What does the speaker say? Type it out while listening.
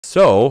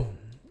So,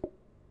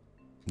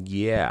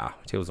 yeah,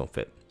 tables don't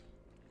fit.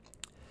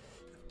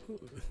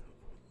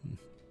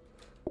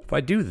 If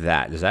I do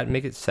that, does that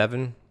make it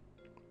 7?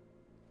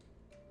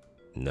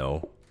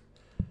 No.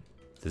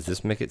 Does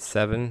this make it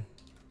 7?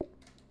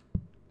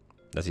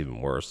 That's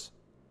even worse.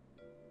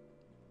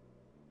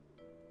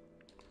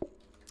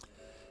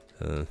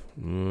 Well,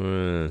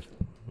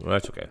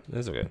 that's okay.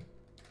 It's okay.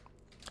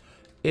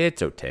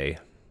 It's okay.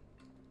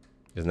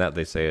 Isn't that what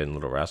they say in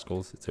Little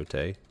Rascals? It's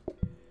okay.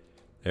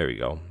 There we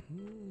go.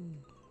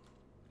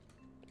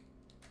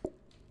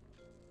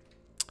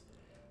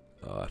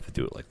 I have to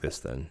do it like this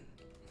then.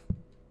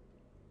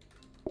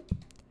 So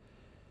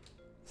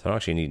I don't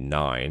actually need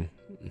 9.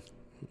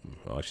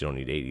 I actually don't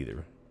need 8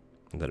 either.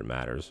 Not that it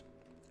matters.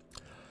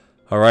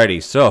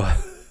 Alrighty, so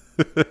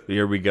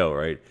here we go,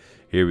 right?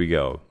 Here we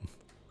go.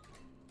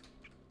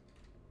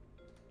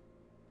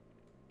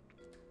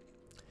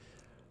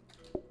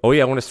 Oh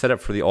yeah, I want to set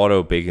up for the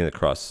auto baking the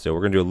crust. So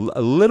we're gonna do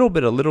a little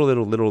bit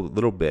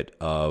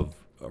of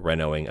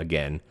renoing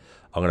again.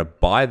 I'm gonna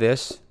buy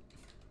this.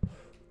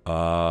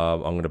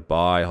 I'm gonna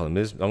buy. Hold on,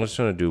 I'm just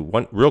gonna do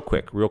one real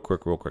quick.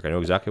 I know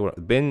exactly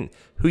what bin.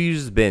 Who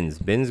uses bins?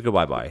 Bins go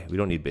bye. We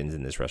don't need bins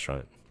in this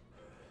restaurant.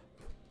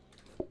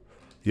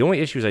 The only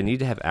issue is I need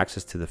to have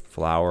access to the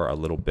flour a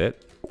little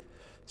bit.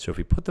 So if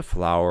we put the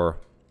flour,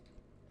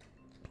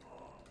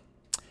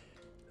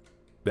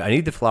 I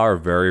need the flour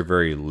very,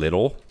 very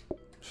little.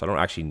 So I don't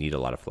actually need a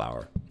lot of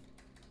flour.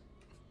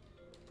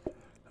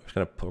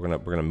 We're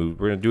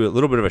gonna do a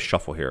little bit of a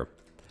shuffle here.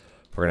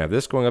 We're gonna have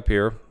this going up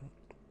here.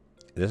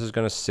 This is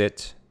gonna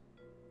sit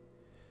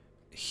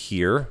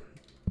here.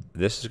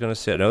 This is gonna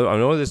sit. I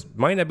know this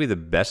might not be the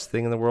best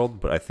thing in the world,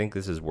 but I think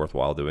this is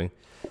worthwhile doing.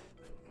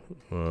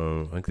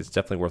 I think it's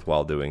definitely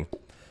worthwhile doing.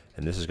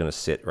 And this is gonna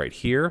sit right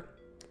here.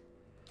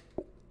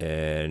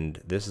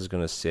 And this is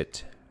gonna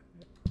sit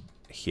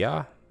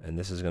here. And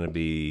this is gonna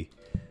be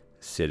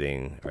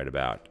sitting right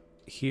about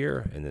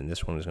here, and then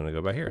this one is going to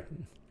go by here.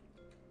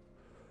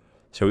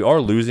 So we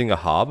are losing a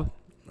hob.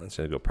 I'm just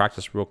going to go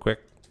practice real quick.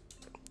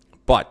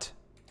 But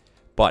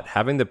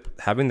having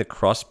the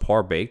crust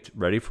par baked,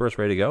 ready for us,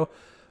 ready to go.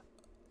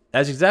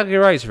 That's exactly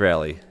right,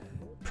 Israeli.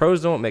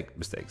 Pros don't make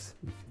mistakes.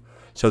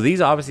 So these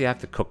obviously have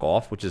to cook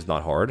off, which is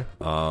not hard.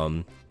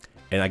 And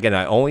again,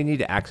 I only need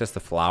to access the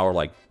flour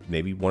like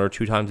maybe 1 or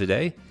 2 times a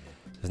day.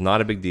 It's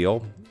not a big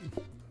deal.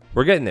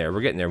 We're getting there.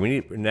 We're getting there.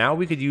 Now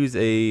we could use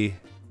a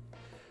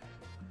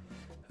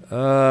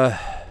not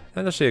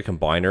necessarily a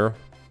combiner.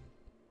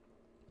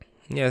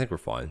 Yeah, I think we're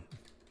fine.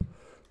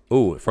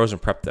 Oh, frozen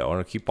prep though.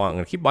 I'm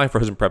gonna keep buying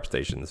frozen prep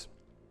stations.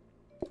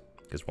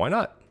 Because why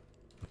not?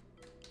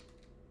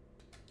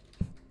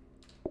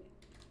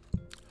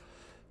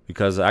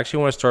 Because I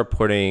actually want to start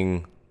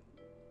putting,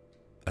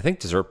 I think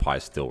dessert pie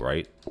is still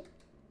right.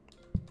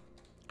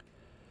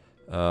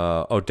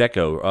 Oh,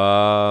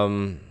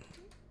 deco.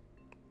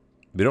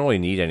 We don't really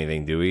need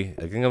anything, do we?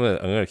 I think I'm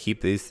gonna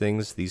keep these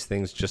things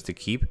just to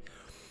keep,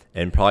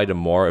 and probably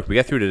tomorrow, if we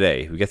get through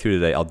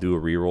today, I'll do a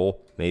reroll,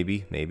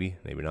 maybe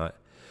not,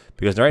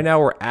 because right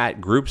now we're at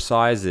group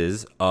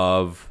sizes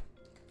of.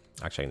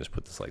 Actually, I can just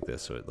put this like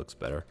this so it looks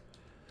better.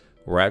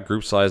 We're at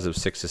group size of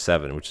 6 to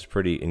 7, which is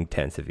pretty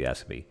intense if you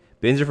ask me.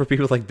 Bins are for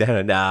people like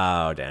Dana.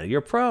 No, Dana,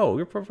 you're a pro.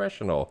 You're a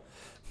professional.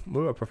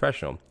 We're a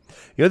professional.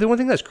 You know, the one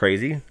thing that's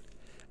crazy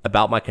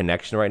about my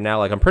connection right now,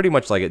 like I'm pretty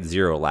much like at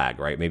 0 lag,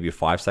 right? Maybe a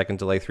 5-second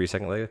delay,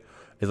 3-second delay.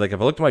 Is like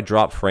if I look at my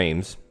drop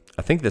frames,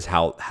 I think this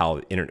how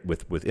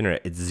with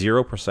internet, it's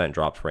 0%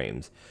 drop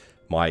frames.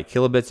 My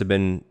kilobits have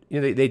been, you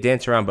know, they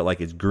dance around, but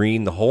like it's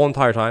green the whole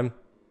entire time.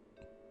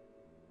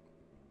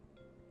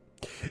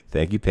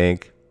 Thank you,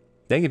 Pink.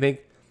 Thank you, Pink.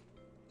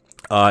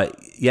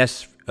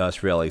 Yes,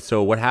 Sfirelli.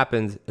 So what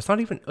happens? It's not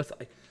even.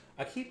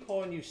 I keep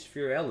calling you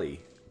Sfirelli,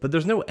 but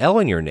there's no L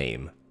in your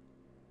name.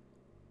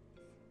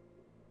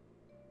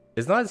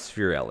 It's not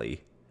Sfirelli.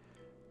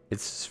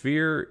 It's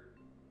Sphere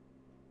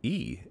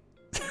E.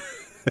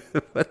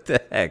 What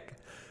the heck?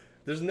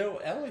 There's no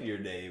L in your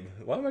name.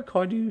 Why am I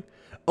calling you?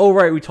 Oh,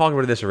 right. We talked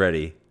about this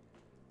already.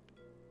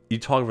 You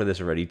talked about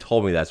this already. You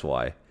told me that's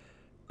why.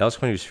 I was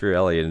calling you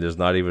Sfirelli, and there's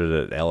not even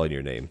an L in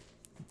your name.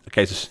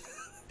 Okay, so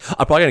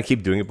I'm probably going to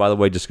keep doing it, by the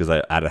way, just because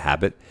I out of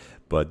habit.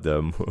 But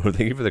thank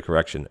you for the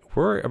correction.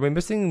 Are we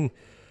missing?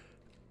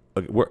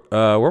 Where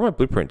are my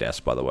blueprint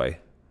desks, by the way?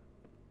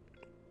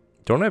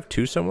 Don't I have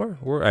 2 somewhere?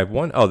 I have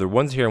 1. Oh,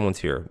 one's here and one's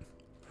here.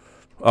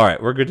 All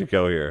right, we're good to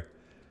go here.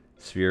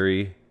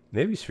 Sphere,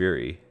 maybe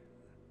Sphere.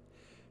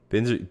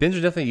 Bins are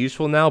definitely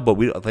useful now, but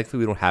thankfully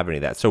we don't have any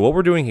of that. So what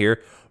we're doing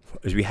here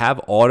is we have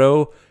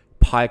auto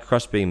pie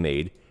crust being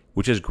made,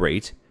 which is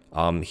great.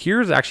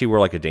 Here's actually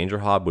where like a danger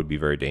hob would be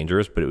very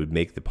dangerous, but it would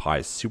make the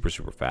pies super,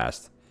 super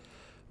fast.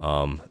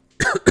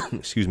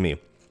 Excuse me.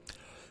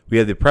 We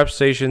have the prep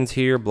stations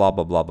here, blah,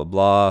 blah, blah, blah,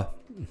 blah.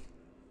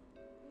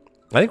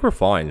 I think we're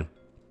fine.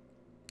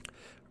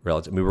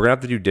 Relative. I mean, we're going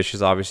to have to do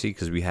dishes, obviously,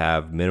 because we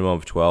have minimum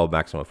of 12,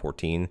 maximum of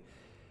 14.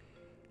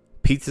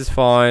 Pizza's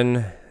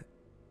fine.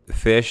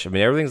 Fish. I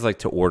mean, everything's like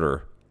to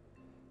order.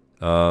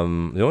 The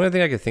only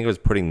thing I could think of is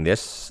putting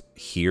this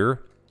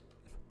here.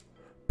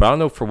 But I don't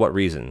know for what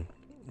reason,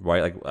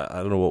 right? Like,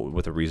 I don't know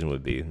what the reason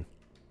would be.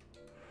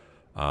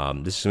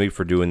 This is going to be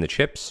for doing the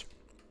chips,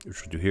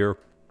 which we'll do here.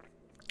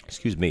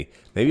 Excuse me.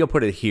 Maybe I'll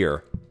put it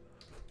here,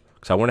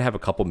 because I want to have a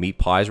couple meat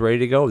pies ready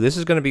to go. This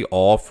is going to be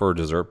all for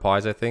dessert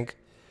pies, I think.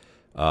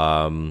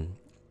 Or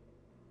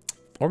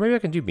maybe I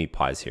can do meat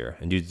pies here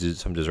and do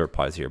some dessert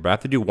pies here. But I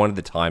have to do one at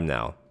a time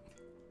now.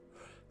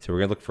 So we're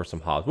going to look for some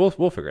hops.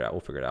 We'll figure it out.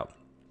 We'll figure it out.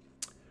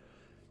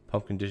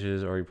 Pumpkin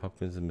dishes, already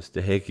pumpkins, a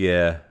mistake.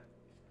 Yeah.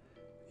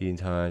 Eating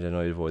times, I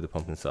know you avoid the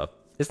pumpkin stuff.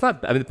 It's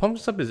not, I mean, the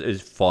pumpkin stuff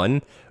is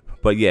fun.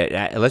 But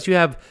yeah, unless you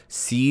have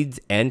seeds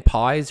and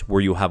pies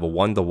where you have a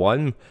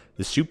 1-to-1,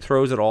 the soup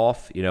throws it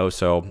off, you know.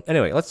 So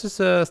anyway, let's just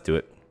let's do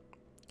it.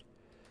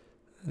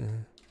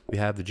 We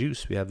have the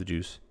juice. We have the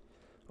juice.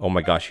 Oh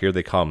my gosh, here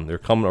they come. They're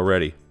coming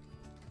already.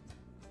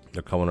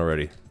 They're coming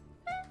already.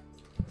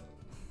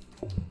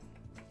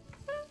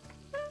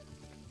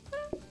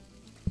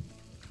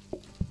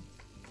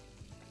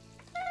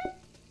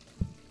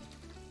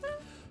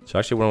 So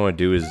actually what I want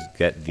to do is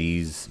get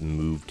these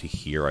moved to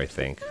here, I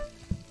think.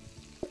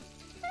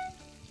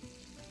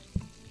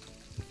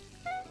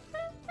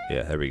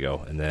 Yeah, there we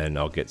go. And then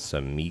I'll get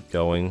some meat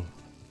going.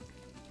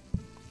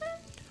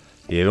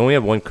 Yeah, we only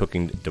have one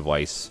cooking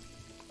device.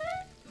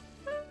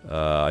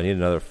 I need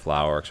another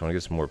flour, because I want to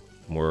get some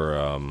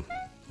more,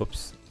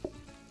 whoops.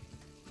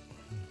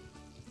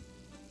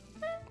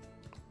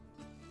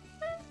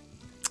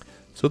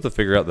 So have to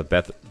figure out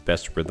the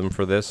best rhythm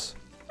for this.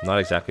 I'm not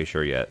exactly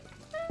sure yet.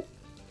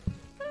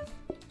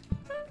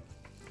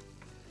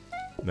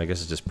 I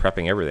guess it's just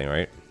prepping everything,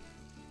 right?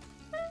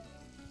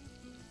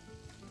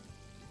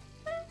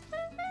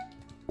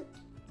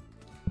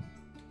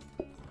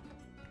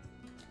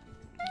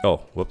 Oh,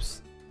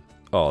 whoops.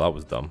 Oh, that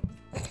was dumb.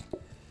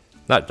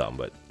 Not dumb,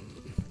 but...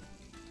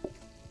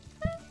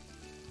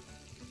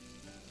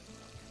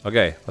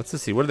 Okay, let's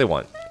just see. What do they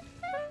want?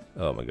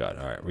 Oh my god.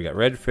 Alright, we got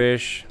red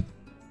fish.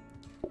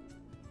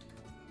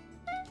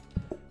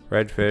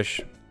 Red fish.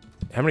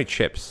 How many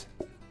chips?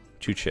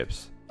 2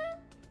 chips.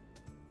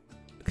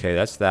 Okay,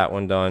 that's that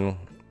one done.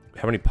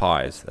 How many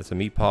pies? That's a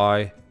meat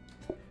pie.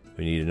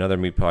 We need another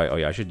meat pie. Oh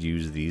yeah, I should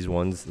use these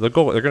ones. They'll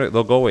go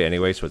away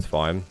anyway, so it's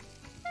fine.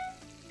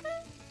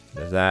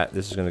 There's that.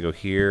 This is gonna go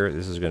here.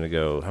 This is gonna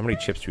go. How many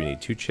chips do we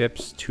need? 2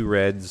 chips, 2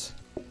 reds,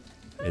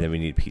 and then we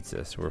need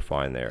pizza. So we're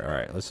fine there. All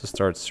right, let's just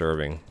start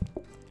serving.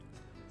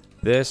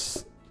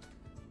 This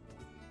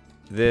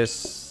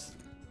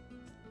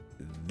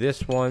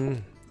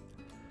one.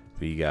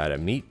 We got a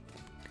meat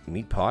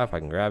pie. If I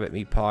can grab it,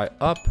 meat pie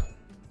up.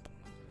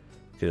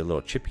 Get a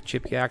little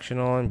chippy action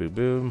on. Boom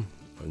boom.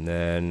 And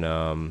then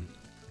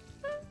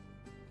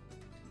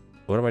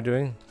what am I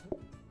doing?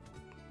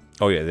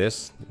 Oh yeah,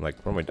 this.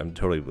 Like, what am I? I'm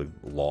totally like,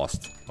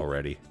 lost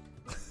already.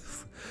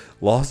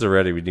 Lost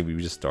already. We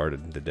just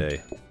started the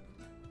day.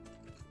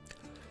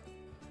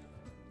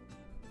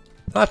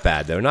 Not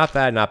bad though. Not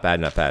bad. Not bad.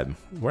 Not bad.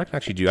 What I can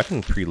actually do? I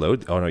can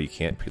preload. Oh no, you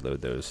can't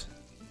preload those.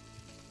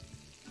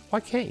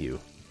 Why can't you?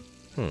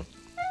 All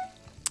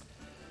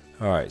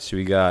right. So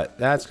we got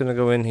that's gonna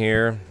go in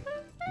here.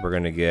 We're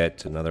gonna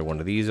get another one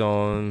of these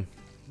on.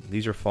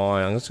 These are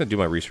fine. I'm just gonna do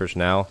my research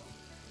now.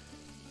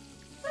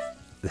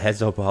 The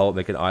heads up will help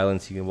make an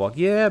island so you can walk.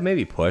 Yeah,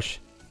 maybe push.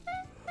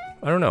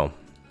 I don't know.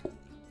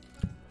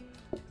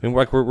 I mean,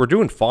 like we're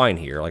doing fine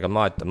here. Like I'm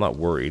not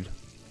worried.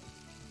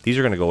 These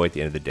are gonna go away at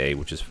the end of the day,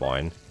 which is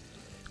fine.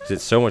 Because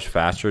it's so much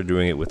faster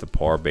doing it with the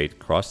par baked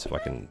crust. If I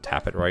can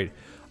tap it right,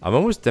 I'm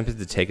almost tempted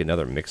to take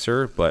another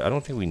mixer, but I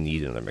don't think we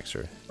need another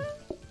mixer.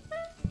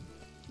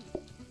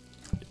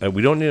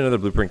 We don't need another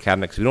blueprint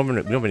cabinet because we don't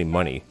have any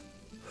money.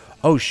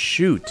 Oh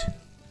shoot!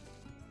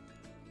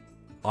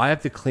 I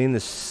have to clean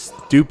the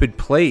stupid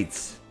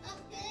plates.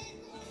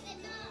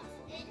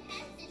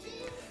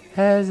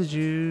 Has the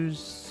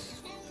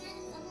juice.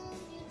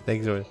 Thank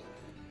you so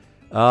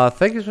much.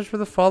 Thank you so much for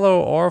the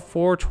follow,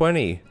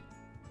 R420.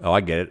 Oh,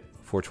 I get it.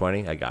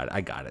 420. I got it.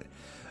 I got it.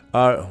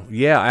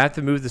 Yeah, I have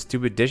to move the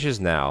stupid dishes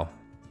now.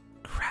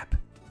 Crap.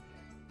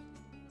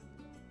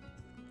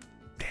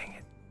 Dang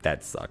it.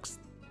 That sucks.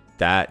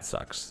 That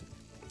sucks.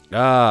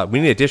 We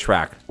need a dish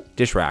rack.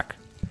 Dish rack.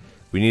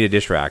 We need a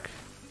dish rack.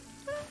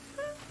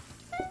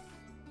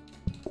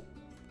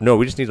 No,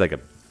 we just need like a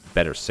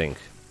better sink.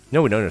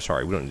 No,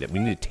 sorry. We don't need it. We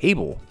need a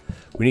table.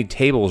 We need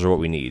tables are what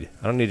we need.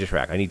 I don't need a dish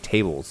rack. I need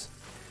tables.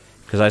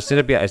 Because I just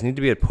need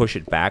to be able to push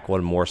it back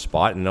one more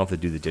spot and I don't have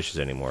to do the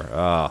dishes anymore.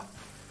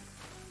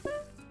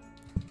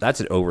 That's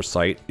an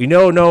oversight. You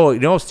know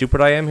how stupid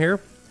I am here?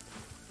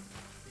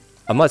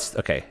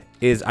 Okay.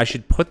 I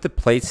should put the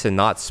plates to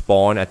not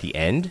spawn at the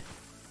end.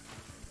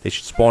 They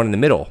should spawn in the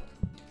middle.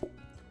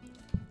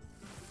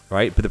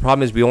 Right? But the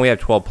problem is we only have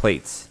 12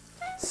 plates.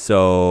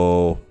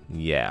 So,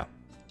 yeah.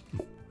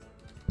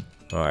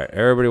 Alright,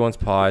 everybody wants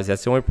pies.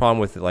 That's the only problem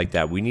with it like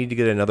that. We need to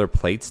get another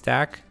plate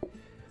stack.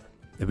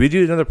 If we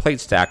do another plate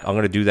stack, I'm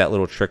going to do that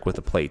little trick with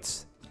the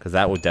plates. Because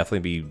that would definitely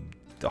be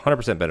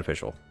 100%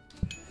 beneficial.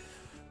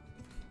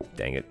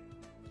 Dang it.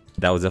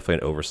 That was definitely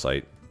an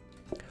oversight.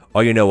 Oh,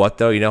 you know what,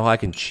 though? You know how I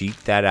can cheat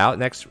that out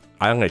next?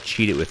 I'm going to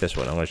cheat it with this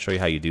one. I'm going to show you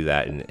how you do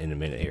that in a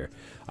minute here.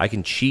 I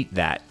can cheat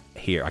that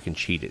here. I can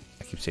cheat it.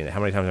 I keep saying that. How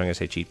many times am I going to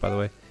say cheat, by the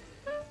way?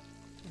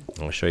 I'm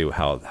going to show you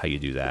how you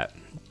do that.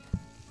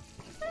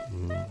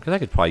 Because I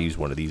could probably use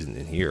one of these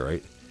in here,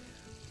 right?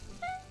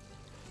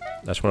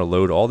 I just want to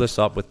load all this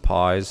up with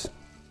pies.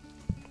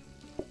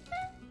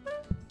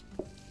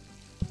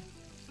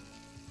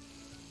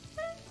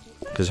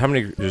 Because how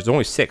many? There's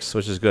only 6,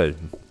 which is good.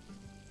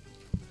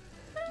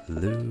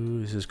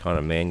 This is kind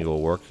of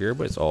manual work here,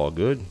 but it's all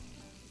good.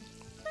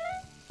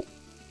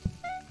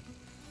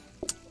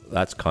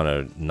 That's kind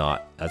of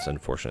not. That's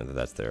unfortunate that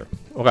that's there.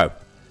 Okay.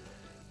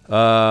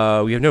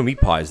 We have no meat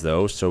pies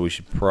though, so we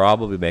should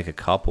probably make a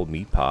couple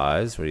meat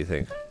pies. What do you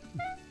think?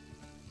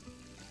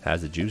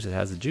 Has the juice? It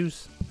has the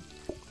juice.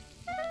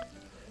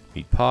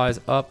 Meat pies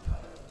up.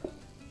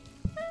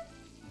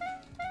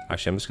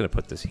 Actually, I'm just gonna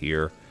put this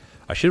here.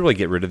 I should really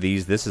get rid of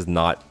these. This is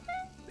not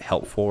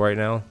helpful right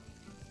now.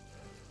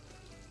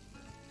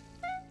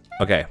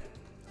 Okay.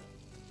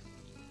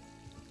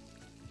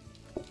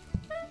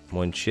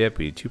 1 chip.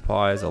 We need 2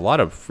 pies. A lot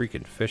of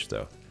freaking fish,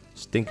 though.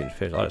 Stinking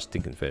fish. A lot of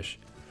stinking fish.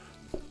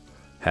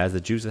 Has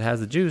the juice. It has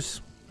the juice.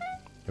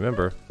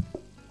 Remember.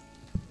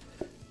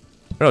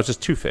 No, it's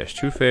just 2 fish.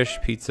 2 fish.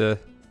 Pizza.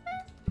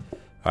 All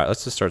right,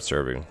 let's just start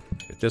serving.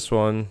 Get this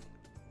one.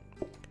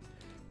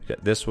 We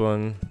got this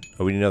one.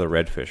 Oh, we need another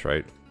red fish,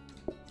 right?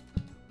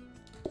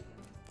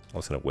 I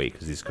was gonna wait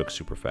because these cook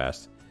super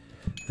fast.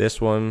 This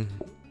one.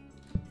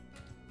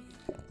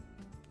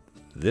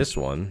 This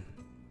one.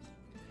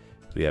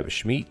 We have a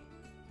schmeat.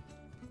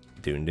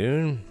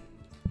 Doon.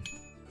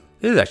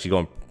 This is actually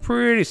going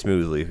pretty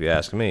smoothly, if you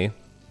ask me.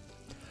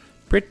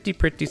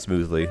 Pretty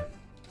smoothly.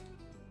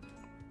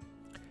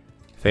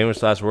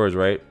 Famous last words,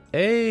 right?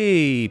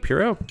 Hey,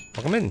 Puro,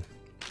 welcome in.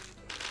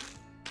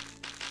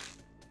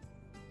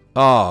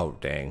 Oh,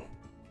 dang.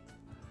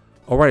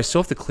 All right, I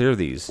still have to clear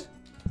these.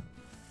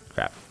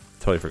 Crap,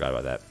 totally forgot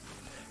about that.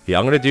 Yeah,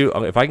 I'm gonna do.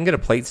 If I can get a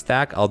plate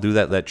stack, I'll do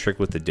that trick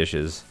with the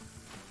dishes,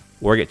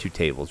 or get 2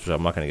 tables. Which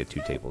I'm not gonna get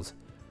 2 tables.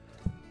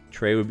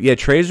 Tray would, yeah,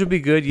 trays would be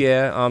good.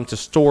 Yeah, to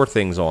store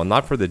things on,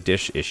 not for the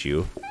dish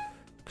issue,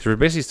 because we're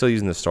basically still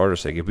using the starter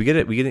sink. If we get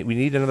it, we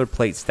need another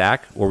plate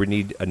stack, or we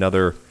need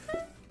another.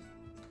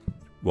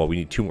 Well, we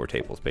need 2 more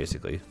tables,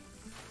 basically.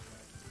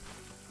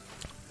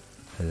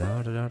 Alright,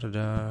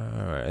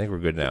 I think we're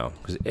good now.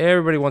 Because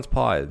everybody wants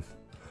pies.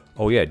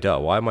 Oh, yeah, duh.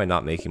 Why am I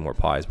not making more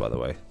pies, by the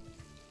way?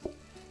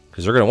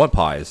 Because they're going to want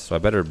pies, so I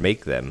better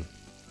make them.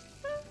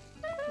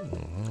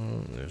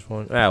 There's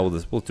one. Ah, we'll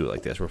do it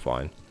like this. We're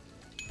fine.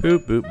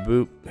 Boop, boop,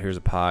 boop. Here's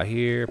a pie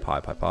here.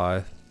 Pie.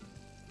 Might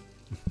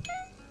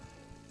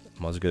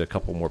as well get a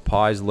couple more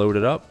pies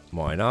loaded up.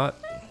 Why not?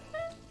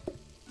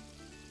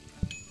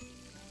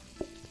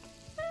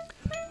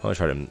 I'm going to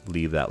try to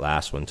leave that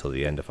last one till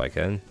the end if I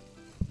can.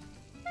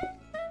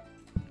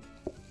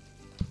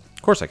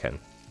 Of course I can.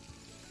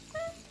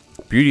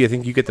 Beauty, I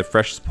think you get the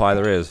freshest pie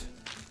there is.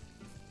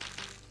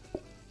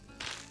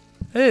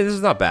 Hey, this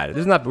is not bad. This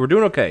is not. We're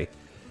doing okay.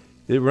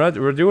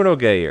 We're doing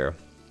okay here.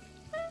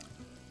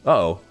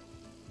 Uh-oh.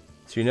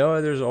 So you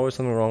know there's always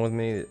something wrong with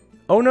me.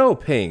 Oh no,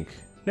 Pink.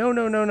 No,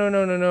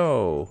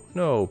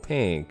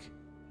 Pink.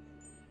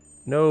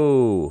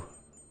 No.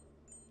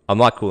 I'm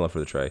not cool enough for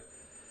the tray.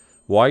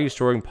 Why are you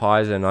storing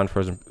pies in a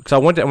non-frozen? Because I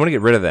want to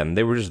get rid of them.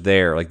 They were just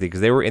there, like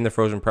because they were in the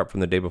frozen prep from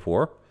the day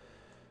before.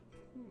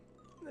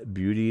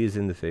 Beauty is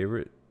in the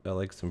favorite. I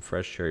like some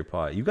fresh cherry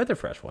pie. You got the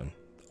fresh one.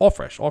 All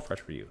fresh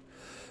for you.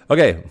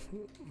 Okay.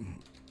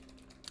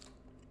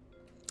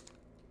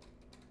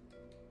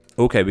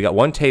 Okay, we got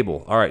 1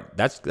 table. All right,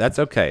 that's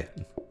okay.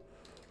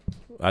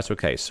 That's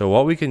okay. So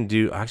what we can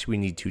do? Actually, we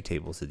need 2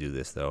 tables to do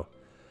this, though.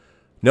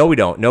 No, we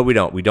don't. We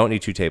don't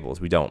need 2 tables.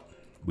 We don't.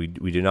 We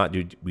do not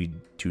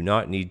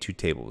need 2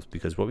 tables,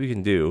 because what we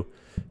can do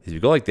is we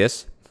go like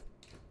this.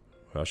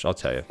 I'll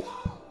tell you.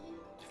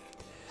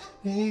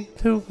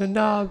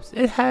 Knobs.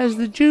 It has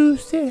the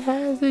juice. It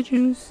has the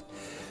juice.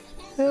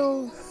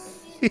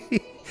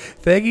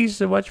 Thank you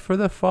so much for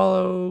the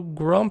follow,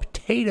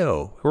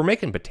 Grumptato. We're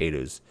making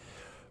potatoes.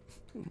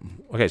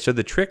 Okay, so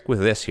the trick with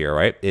this here,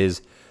 right,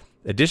 is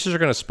the dishes are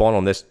going to spawn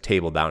on this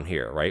table down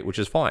here, right, which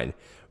is fine,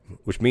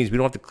 which means we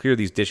don't have to clear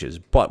these dishes,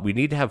 but we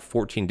need to have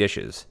 14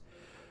 dishes.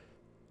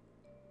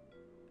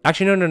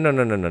 Actually, no, never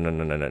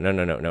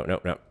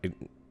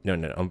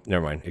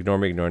mind. Ignore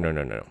me.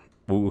 No.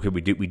 Okay,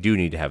 we do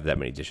need to have that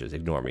many dishes.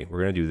 Ignore me. We're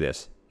gonna do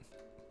this.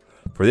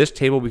 For this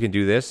table, we can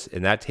do this,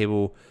 and that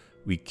table,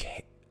 we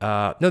can't.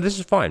 No, this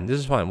is fine. This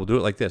is fine. We'll do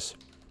it like this.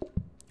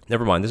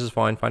 Never mind. This is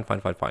fine.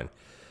 Fine.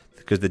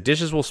 Because the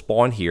dishes will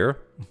spawn here.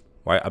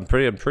 Right? I'm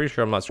pretty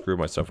sure I'm not screwing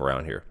myself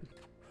around here.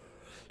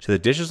 So the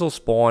dishes will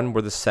spawn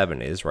where the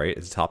 7 is. Right?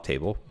 It's the top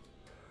table,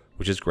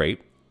 which is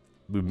great.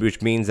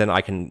 Which means then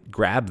I can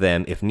grab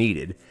them if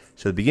needed.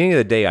 So at the beginning of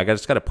the day, I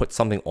just got to put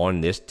something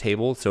on this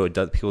table so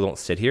people don't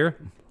sit here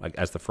like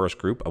as the first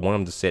group. I want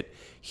them to sit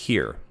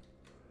here,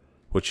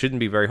 which shouldn't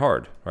be very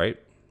hard, right?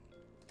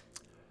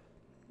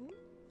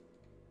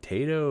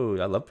 Potatoes.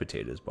 I love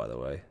potatoes, by the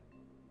way.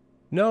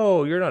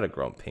 No, you're not a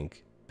grump,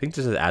 Pink. Pink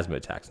just has asthma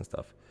attacks and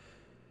stuff.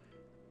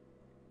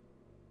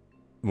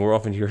 More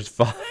often here is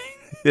fine.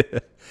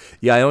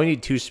 Yeah, I only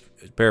need 2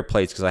 spare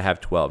plates because I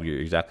have 12. You're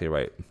exactly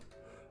right. All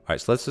right,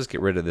 so let's just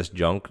get rid of this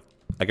junk.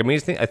 Like, I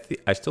mean,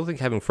 I still think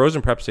having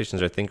frozen prep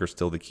stations, I think, are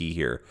still the key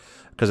here.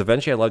 Because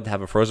eventually I'd love to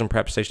have a frozen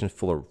prep station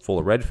full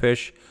of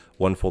redfish,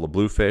 one full of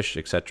bluefish,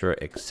 etc.,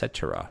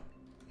 etc.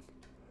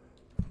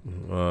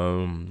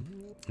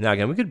 Now,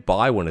 again, we could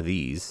buy one of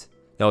these.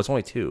 No, it's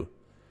only 2.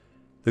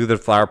 Look at the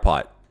flower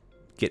pot.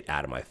 Get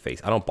out of my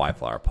face. I don't buy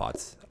flower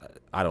pots.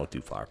 I don't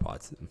do flower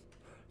pots. Do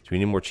we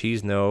need more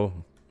cheese?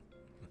 No.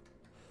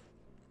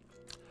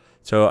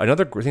 So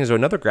another thing is,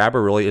 another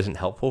grabber really isn't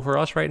helpful for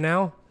us right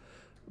now.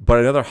 But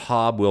another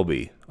hob will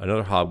be.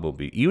 Another hob will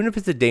be. Even if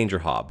it's a danger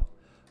hob.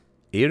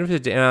 Even if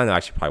it's a... No,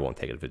 actually, probably won't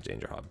take it if it's a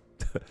danger hob.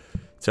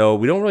 So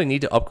we don't really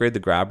need to upgrade the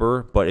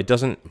grabber, but it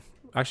doesn't...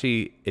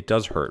 Actually, it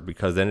does hurt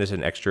because then it's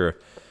an extra...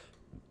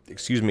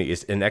 Excuse me,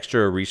 it's an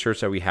extra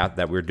research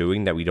that we're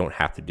doing that we don't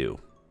have to do.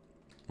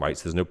 Right?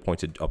 So there's no point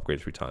to upgrade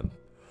every time.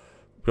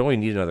 We don't really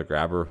need another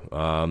grabber.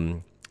 I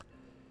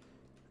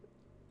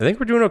think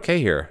we're doing okay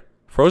here.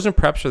 Frozen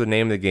preps are the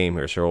name of the game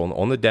here. So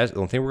on the desk, I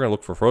think we're going to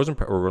look for we're going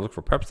to look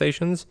for prep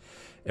stations,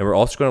 and we're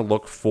also going to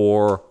look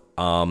for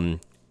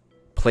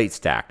plate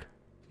stack.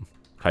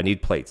 I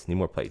need plates. Need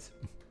more plates.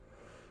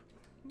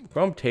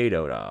 From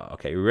potato.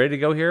 Okay, we ready to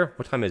go here?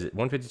 What time is it?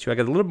 1:52. I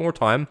got a little more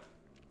time.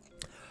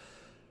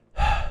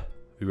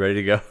 We ready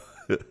to go?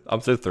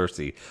 I'm so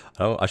thirsty.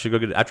 I should go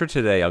get. After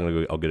today,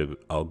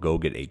 I'll go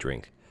get a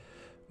drink.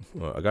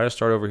 Well, I got to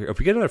start over here. If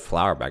we get another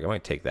flour bag, I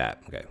might take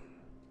that. Okay.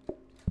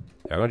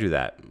 Yeah, I'm gonna do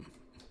that.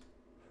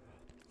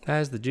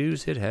 Has the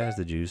juice, it has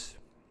the juice.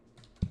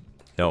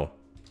 No.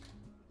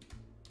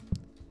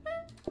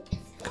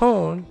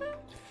 Corn.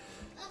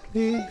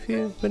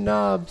 Leafy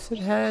knobs, it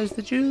has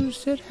the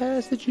juice, it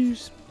has the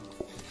juice.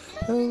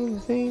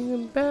 Everything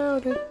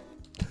about it.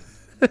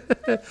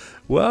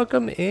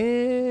 Welcome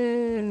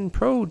in.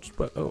 Oh,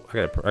 I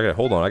gotta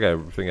hold on, I gotta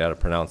figure out how to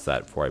pronounce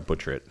that before I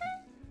butcher it.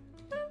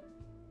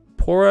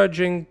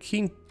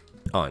 Porra-jinkint.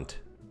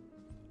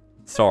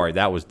 Sorry,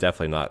 that was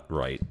definitely not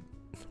right.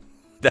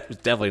 That was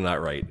definitely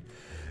not right.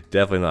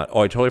 Definitely not.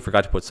 Oh, I totally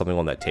forgot to put something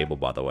on that table,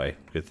 by the way.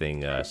 Good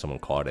thing someone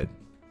caught it.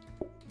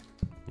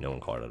 No one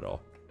caught it at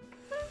all.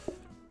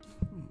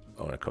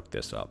 I want to cook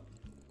this up.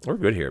 We're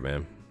good here,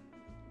 man.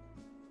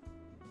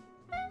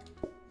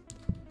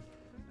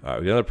 All right,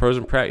 we got another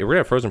frozen prep. We're going to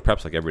have frozen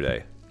preps like every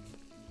day.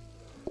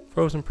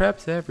 Frozen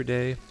preps every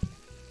day.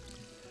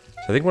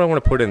 So I think what I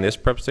want to put in this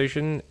prep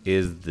station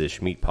is the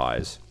schmeat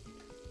pies.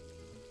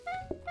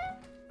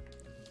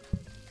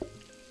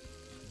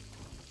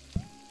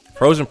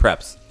 Frozen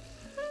preps.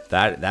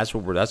 That's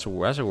what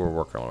we're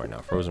working on right now.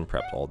 Frozen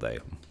prep all day.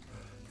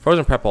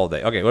 Frozen prep all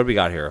day. Okay, what do we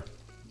got here?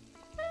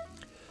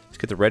 Let's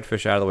get the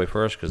redfish out of the way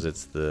first because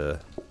it's the...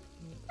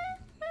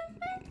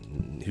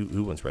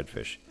 Who wants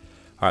redfish?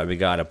 All right, we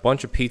got a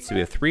bunch of pizza.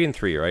 We have 3 and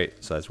 3, right?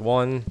 So that's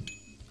 1,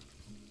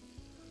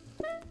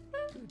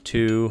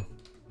 2,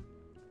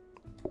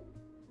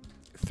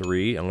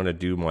 3. I'm gonna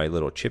do my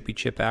little chippy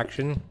chip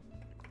action.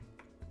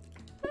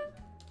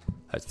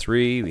 That's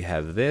 3. We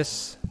have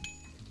this.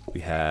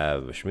 We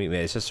have schmeat.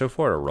 Man, it's just so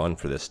far to run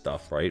for this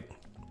stuff, right?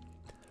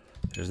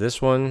 There's this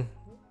one.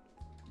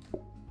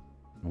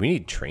 We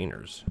need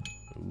trainers.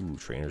 Ooh,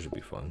 trainers would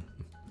be fun.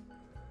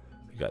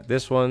 We got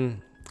this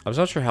one. I was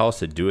not sure how else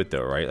to do it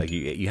though, right? Like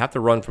you have to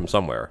run from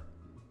somewhere.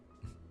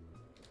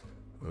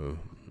 And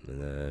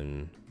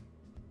then,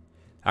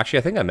 actually,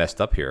 I think I messed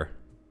up here.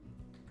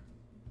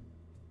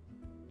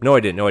 No,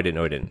 I didn't. No, I didn't.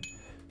 No, I didn't.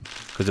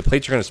 Because the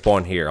plates are gonna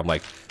spawn here. I'm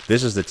like,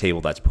 this is the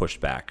table that's pushed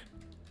back.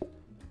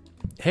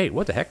 Hey,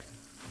 what the heck?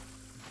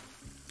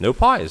 No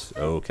pies.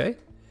 Okay.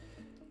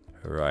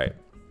 All right.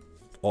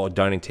 Oh,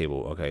 dining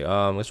table. Okay.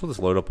 Let's just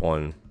load up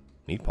on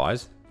meat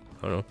pies.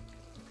 I don't know.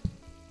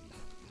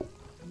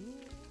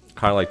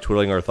 Kind of like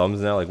twiddling our thumbs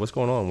now. Like, what's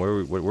going on?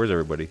 Where's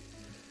everybody?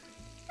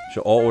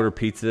 Should all order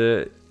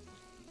pizza?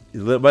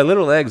 My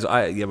little legs.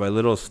 My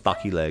little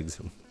stocky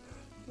legs.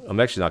 I'm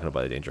actually not gonna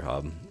buy the danger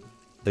hob.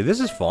 Like, this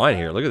is fine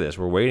here. Look at this.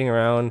 We're waiting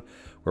around.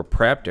 We're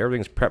prepped.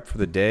 Everything's prepped for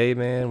the day,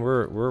 man.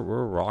 We're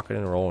rocking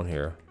and rolling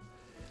here.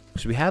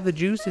 Because we have the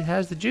juice. It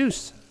has the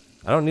juice.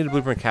 I don't need a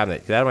blueprint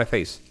cabinet. Get out of my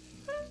face.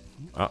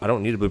 I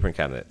don't need a blueprint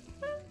cabinet.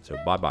 So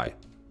bye-bye.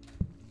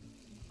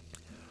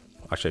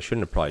 Actually, I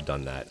shouldn't have probably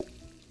done that.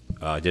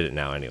 I did it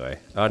now anyway.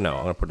 No, I'm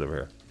gonna put it over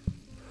here.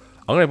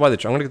 I'm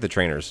gonna get the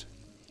trainers.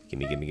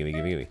 Gimme.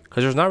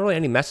 Because there's not really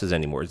any messes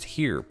anymore. It's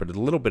here, but a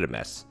little bit of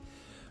mess.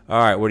 All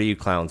right, what do you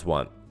clowns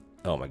want?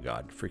 Oh my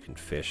God, freaking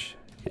fish.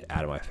 Get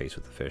out of my face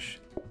with the fish.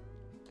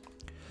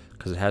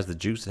 Because it has the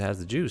juice, it has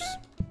the juice.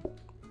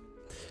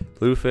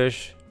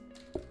 Bluefish.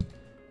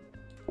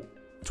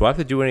 Do I have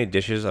to do any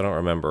dishes? I don't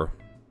remember.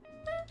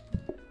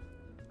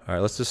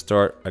 Alright, let's just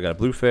start. I got a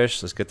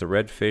bluefish. Let's get the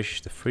red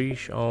fish, the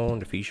fish on,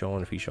 the fish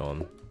on, the fish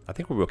on. I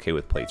think we're okay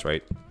with plates,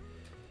 right?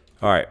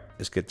 Alright,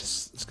 let's get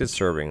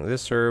serving.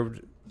 This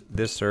served.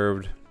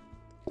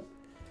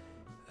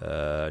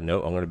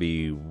 No, I'm gonna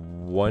be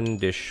one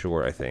dish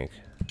short, I think.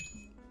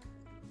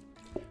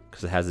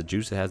 Because it has the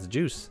juice, it has the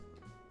juice.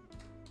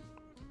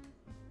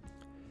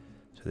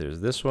 So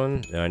there's this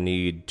one, and I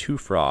need 2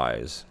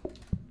 fries.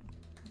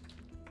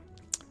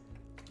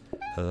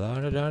 La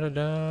da da da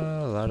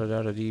da, la da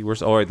da da dee.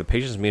 Where's, oh, right, the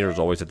patience meter is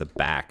always at the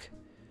back.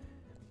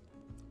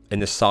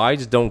 And the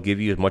sides don't give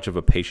you as much of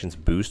a patience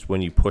boost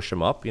when you push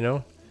them up, you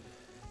know?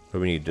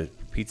 But we need the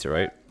pizza,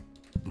 right?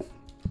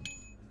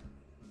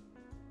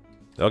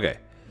 Okay.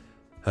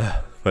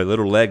 My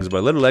little legs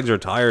are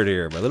tired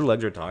here. My little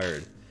legs are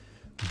tired.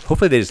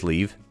 Hopefully they just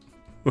leave.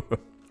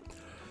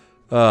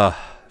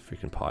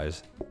 Freaking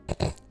pies.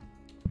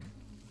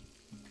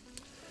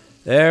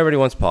 Everybody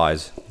wants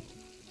pies.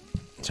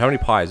 So how many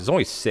pies? There's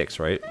only 6,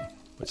 right?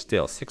 But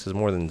still, 6 is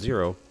more than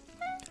 0.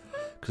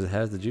 Because it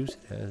has the juice.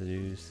 It has the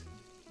juice.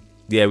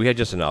 Yeah, we had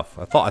just enough.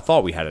 I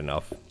thought we had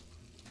enough.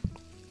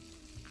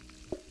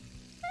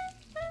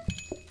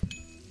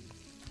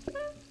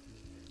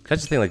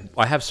 That's the thing, like,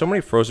 I have so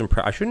many frozen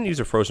prep. I shouldn't use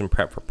a frozen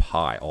prep for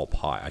pie, all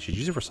pie. I should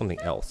use it for something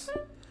else.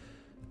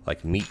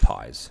 Like meat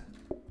pies.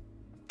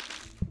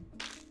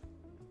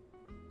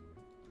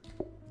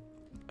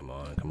 Come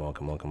on, come on,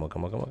 come on, come on,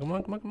 come on, come on, come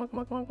on, come on, come on, come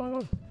on, come on, come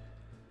on.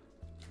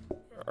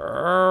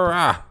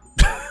 Ah!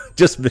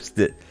 Just missed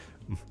it.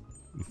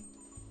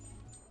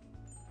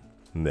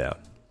 No.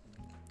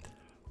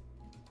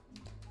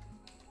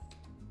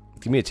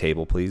 Give me a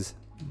table, please.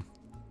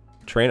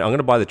 I'm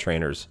gonna buy the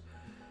trainers.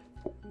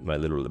 My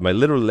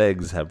little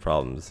legs have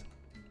problems.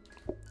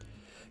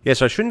 Yeah,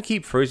 so I shouldn't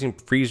keep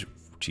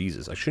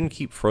Jesus, I shouldn't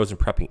keep frozen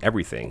prepping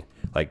everything.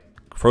 Like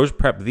frozen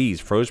prep these,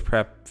 frozen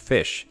prep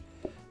fish.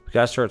 We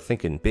gotta start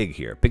thinking big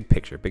here, big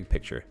picture, big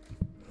picture.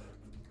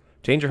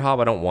 Danger hob,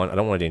 I don't want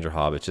a danger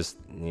hob. It's just,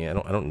 yeah,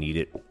 I don't need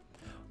it.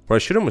 What I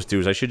should almost do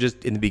is I should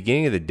just, in the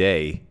beginning of the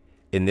day,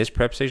 in this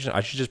prep station,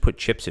 I should just put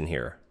chips in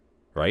here,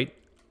 right?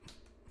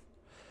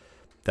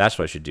 That's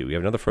what I should do. We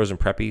have another frozen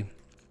preppy.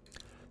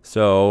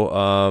 So,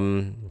 I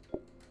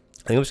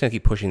think I'm just gonna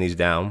keep pushing these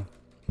down.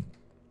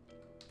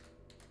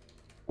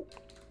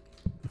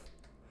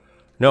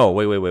 No,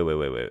 wait. What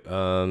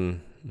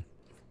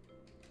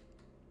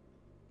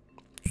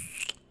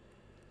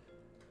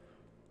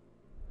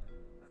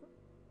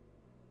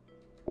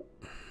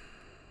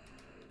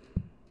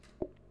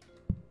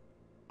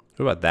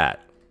about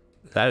that?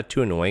 Is that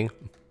too annoying?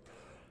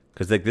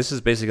 Because like this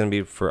is basically gonna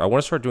be for. I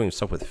want to start doing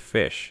stuff with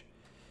fish.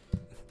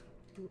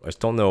 I just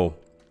don't know.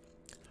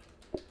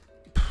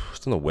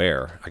 Don't know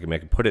where I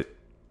can put it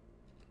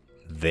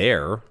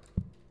there,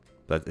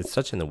 but it's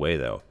such in the way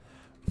though.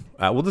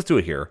 We'll just do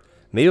it here.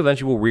 Maybe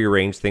eventually we'll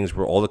rearrange things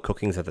where all the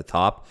cooking's at the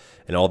top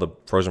and all the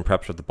frozen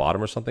preps are at the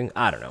bottom or something.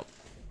 I don't know.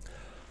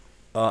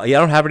 Yeah,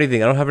 I don't have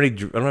anything. I don't have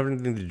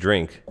anything to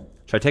drink.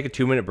 Should I take a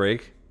 2-minute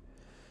break?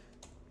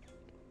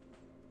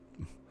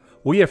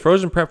 Well, yeah,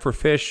 frozen prep for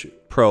fish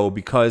pro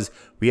because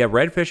we have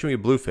red fish and we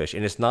have blue fish,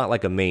 and it's not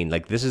like a main.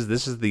 Like this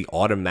is the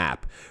autumn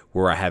map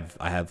where I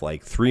have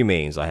like 3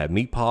 mains. I have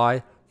meat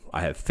pie,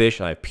 I have fish,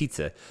 and I have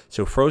pizza.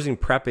 So frozen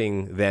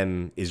prepping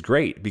them is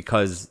great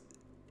because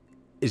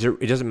it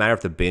doesn't matter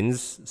if the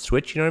bins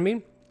switch. You know what I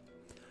mean?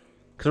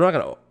 Because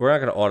we're not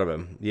gonna autumn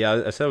them.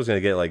 Yeah, I said I was gonna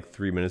get it like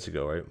 3 minutes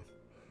ago, right?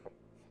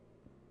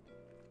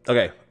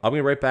 Okay, I'll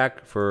be right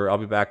back I'll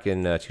be back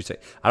in 2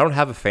 seconds. I don't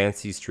have a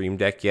fancy stream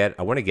deck yet.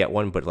 I want to get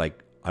one, but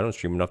like I don't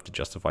stream enough to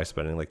justify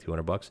spending like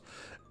 $200,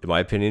 in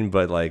my opinion.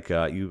 But like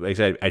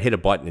I'd hit a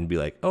button and be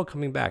like, oh,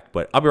 coming back.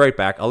 But I'll be right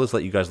back. I'll just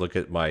let you guys look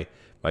at my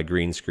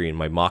green screen,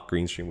 my mock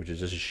green screen, which is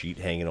just a sheet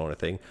hanging on a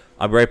thing.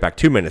 I'll be right back.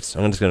 2 minutes.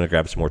 I'm just gonna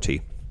grab some more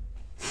tea.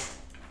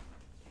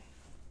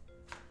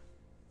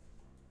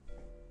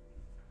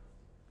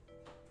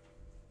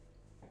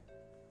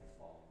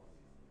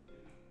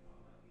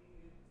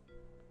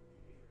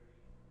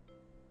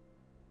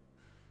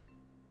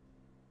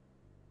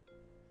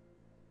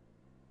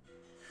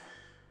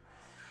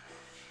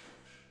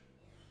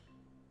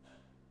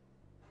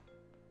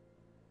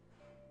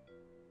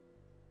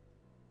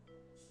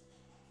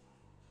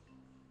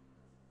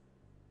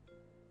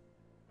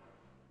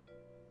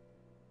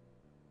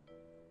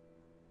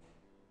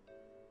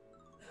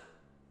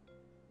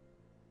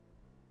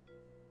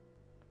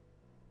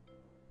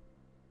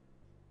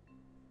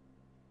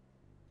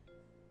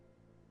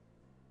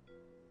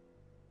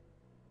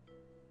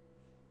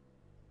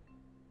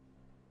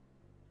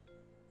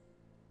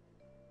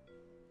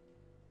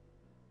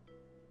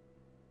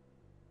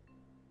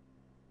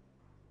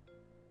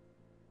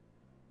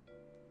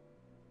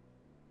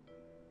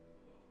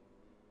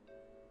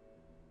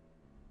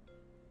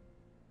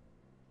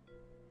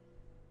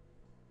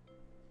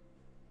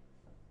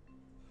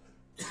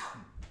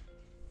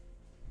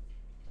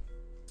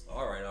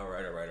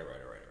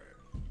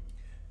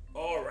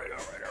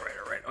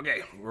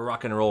 Okay, we're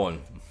rocking and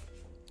rolling.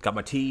 Got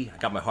my tea, I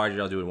got my hearty.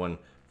 I'll do one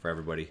for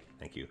everybody.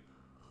 Thank you.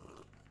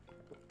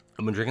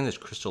 I've been drinking this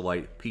Crystal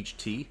Light peach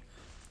tea.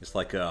 It's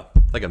like a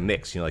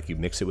mix, you know, like you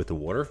mix it with the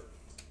water.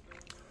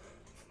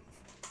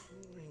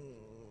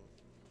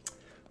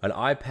 An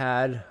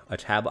iPad, a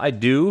tablet. I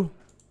do.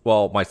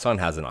 Well, my son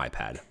has an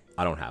iPad.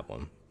 I don't have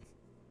one.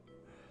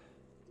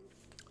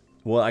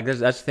 Well, I guess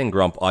that's the thing,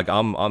 Grump. Like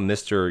I'm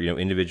Mr.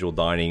 Individual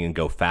dining and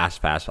go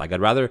fast. Like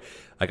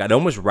I'd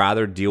almost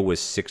rather deal with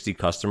 60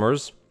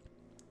 customers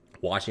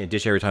washing a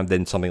dish every time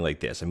than something like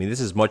this. I mean, this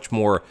is much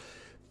more.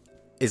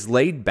 It's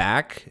laid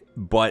back,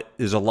 but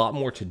there's a lot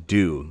more to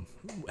do.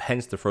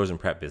 Hence the frozen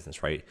prep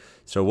business, right?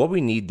 So what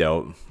we need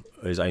though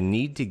is I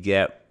need to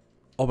get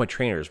my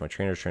trainers. We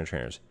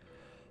didn't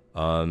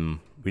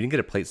get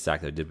a plate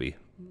stack though, did we?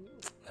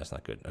 That's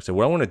not good. So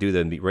what I want to do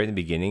then, right in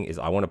the beginning, is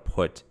I want to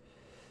put.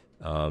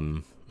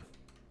 I'm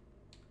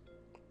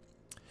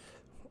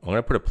going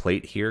to put a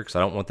plate here because I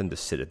don't want them to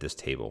sit at this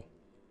table.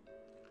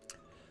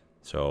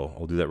 So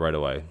I'll do that right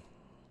away.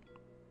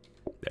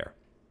 There.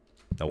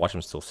 Now watch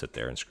them still sit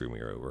there and screw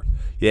me over.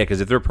 Yeah,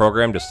 because if they're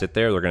programmed to sit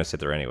there, they're going to sit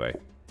there anyway.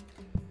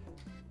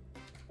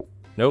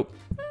 Nope.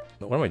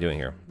 What am I doing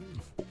here?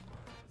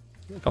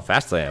 Look how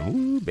fast I am.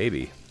 Ooh,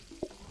 baby.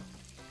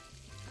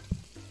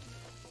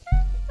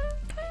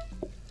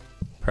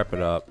 Prep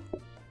it up.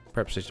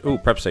 Prep station. Ooh,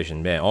 prep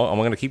station. Man, I'm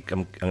going to keep...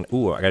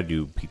 ooh, I got to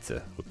do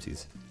pizza.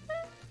 Whoopsies.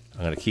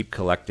 I'm going to keep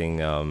collecting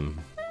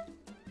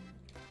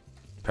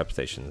prep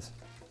stations.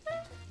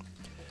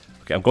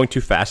 Okay, I'm going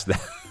too fast now.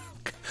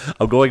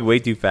 I'm going way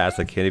too fast.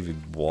 I can't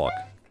even walk.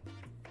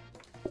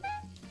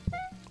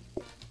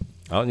 I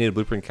don't need a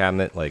blueprint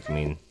cabinet. Like, I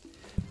mean,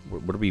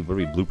 what are we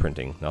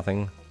blueprinting?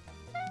 Nothing?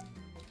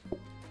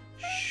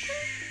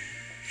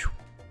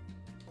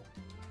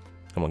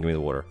 Come on, give me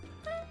the water.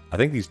 I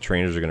think these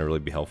trainers are going to really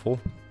be helpful.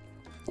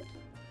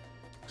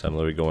 So I'm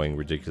literally going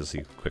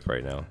ridiculously quick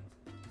right now.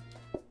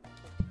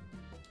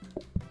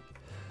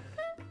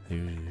 We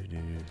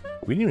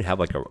didn't even have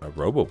like a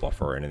robo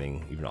buffer or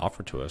anything even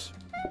offered to us.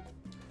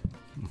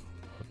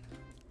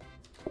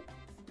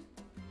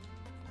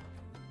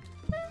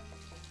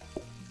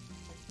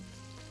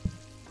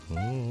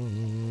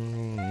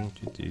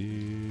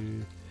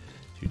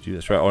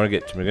 That's right. I want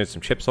to get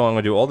some chips on. I'm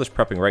gonna do all this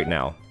prepping right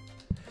now.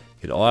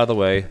 Get it all out of the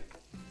way.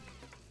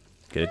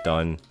 Get it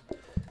done.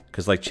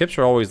 Because like chips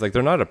are always like,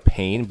 they're not a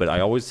pain, but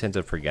I always tend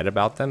to forget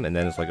about them, and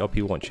then it's like, oh,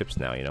 people want chips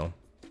now, you know.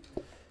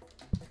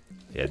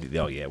 Yeah.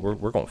 Oh yeah.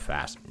 We're going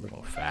fast. We're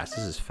going fast.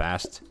 This is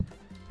fast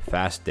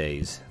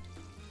days.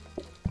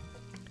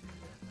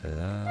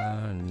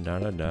 I'm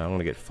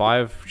gonna get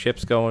 5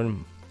 chips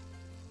going.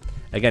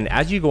 Again,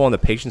 as you go on, the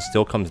patience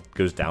still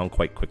goes down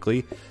quite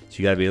quickly, so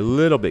you gotta be a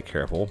little bit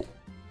careful.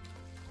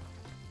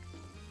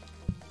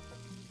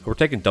 We're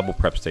taking double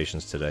prep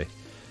stations today.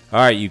 All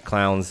right, you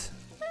clowns.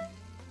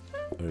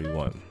 What do you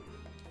want?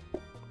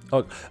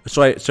 Oh,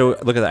 so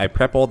look at that. I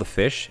prep all the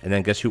fish, and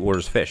then guess who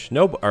orders fish?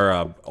 No,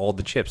 or all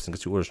the chips, and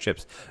guess who orders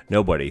chips?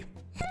 Nobody.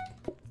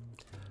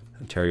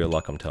 Ontario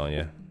luck, I'm telling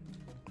you.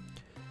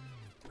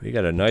 We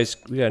got a nice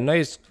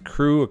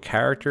crew of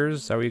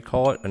characters. Is that what you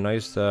call it? A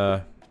nice.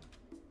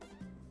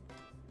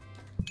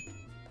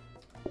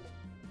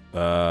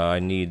 I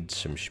need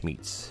some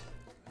schmeats.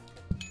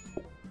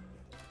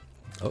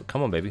 Oh,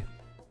 come on, baby.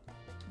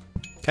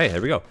 Okay,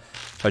 there we go.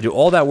 So I do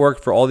all that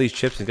work for all these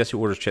chips, and guess who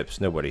orders chips?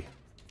 Nobody.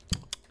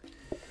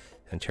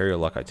 Ontario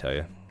luck, I tell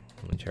you.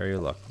 Ontario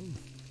luck.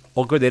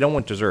 Oh, good. They don't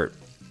want dessert.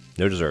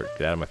 No dessert.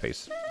 Get out of my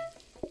face.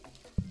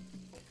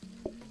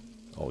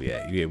 Oh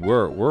yeah,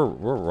 we're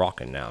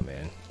rocking now,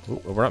 man.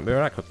 Ooh, we're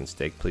not cooking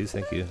steak, please.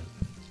 Thank you.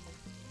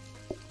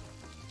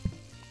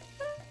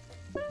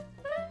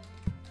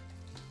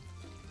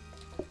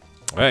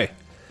 All right,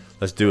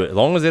 let's do it. As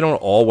long as they don't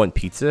all want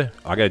pizza,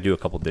 I gotta do a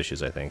couple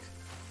dishes. I think.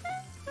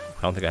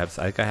 I don't think I have.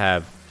 I think I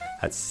have.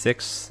 At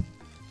 6.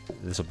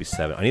 This will be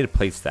 7. I need a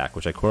plate stack,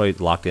 which I clearly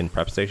locked in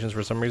prep stations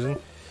for some reason.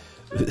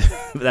 But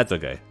that's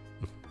okay.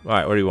 All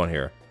right, what do you want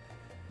here?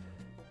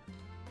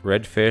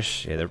 Red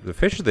fish. Yeah, the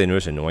fish is the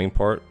most annoying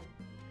part.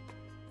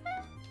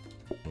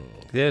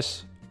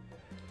 This.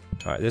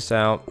 All right, this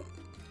out.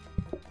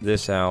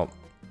 This out.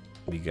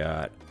 We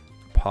got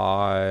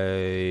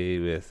pie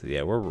with,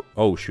 yeah, we're,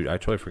 oh shoot, I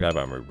totally forgot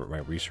about my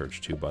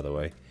research too, by the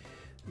way.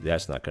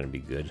 That's not going to be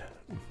good.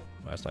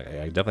 That's not,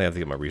 I definitely have to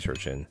get my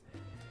research in.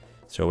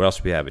 So what else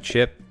do we have? A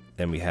chip,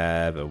 then we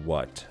have a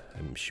what? A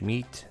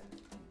schmeat.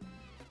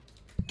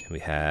 And we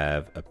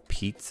have a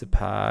pizza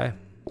pie.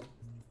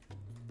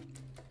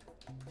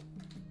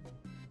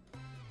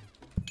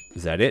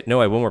 Is that it?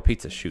 No, I have one more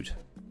pizza. Shoot.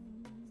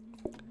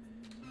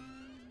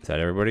 Is that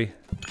everybody?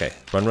 Okay.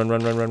 Run.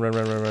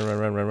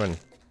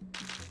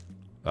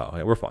 Oh,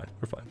 okay, we're fine.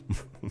 We're fine.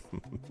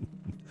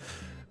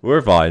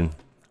 We're fine.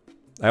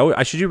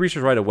 I should do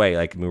research right away.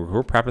 Like, I mean,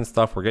 we're prepping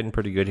stuff. We're getting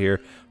pretty good here.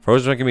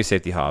 Frozen don't give me a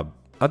safety hob.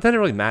 That doesn't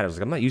really matter.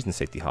 Like, I'm not using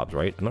safety hobs,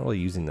 right? I'm not really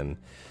using them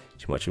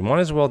too much. We might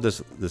as well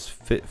just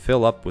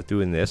fill up with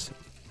doing this.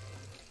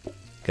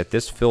 Get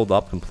this filled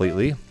up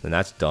completely, and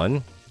that's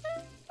done.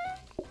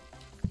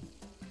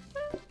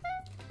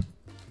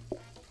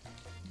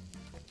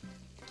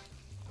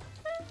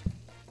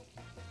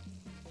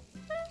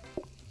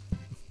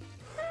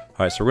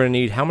 All right, so we're gonna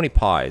need how many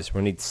pies? We're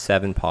gonna need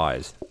 7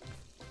 pies.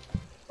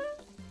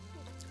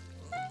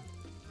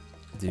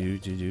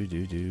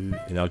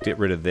 And I'll get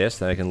rid of this,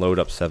 then I can load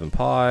up 7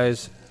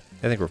 pies.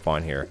 I think we're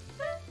fine here.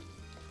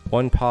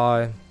 1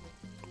 pie,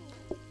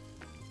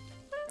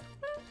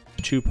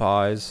 2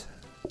 pies,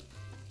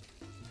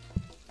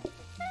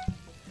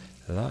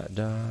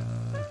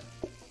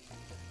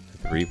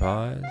 3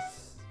 pies,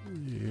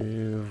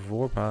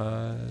 4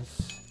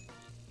 pies.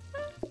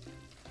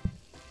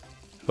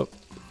 Oh.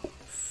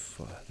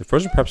 The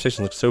frozen prep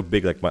station looks so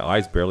big, like my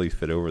eyes barely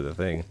fit over the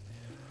thing.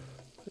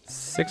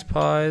 6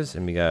 pies,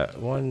 and we got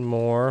 1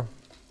 more.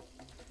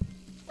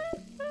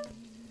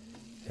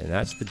 And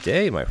that's the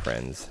day, my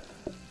friends.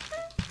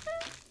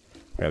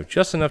 We have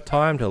just enough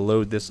time to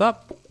load this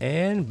up,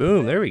 and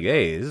boom, there we go.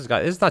 This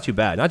is not too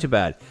bad, not too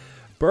bad.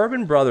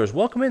 Bourbon Brothers,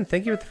 welcome in.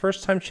 Thank you for the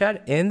first time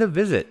chat and the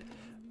visit.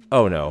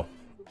 Oh no.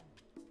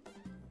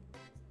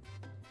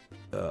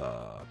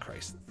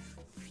 Christ.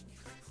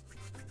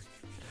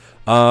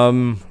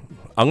 I'm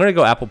gonna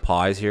go apple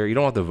pies here. You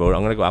don't have to vote.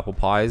 I'm gonna go apple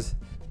pies.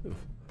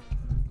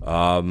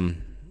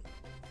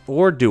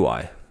 Or do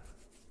I?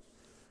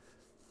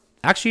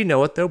 Actually, you know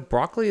what though?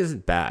 Broccoli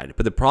isn't bad,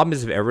 but the problem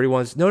is if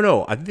everyone's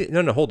no,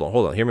 hold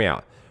on, hear me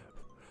out.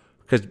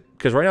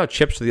 Because right now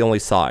chips are the only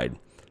side.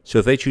 So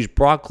if they choose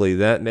broccoli,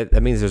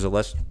 that means there's a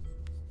less.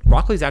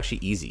 Broccoli's actually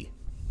easy.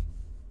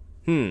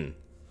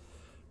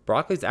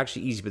 Broccoli's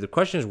actually easy, but the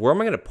question is, where am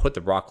I going to put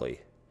the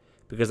broccoli?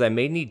 Because I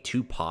may need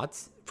 2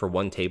 pots for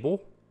 1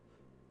 table,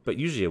 but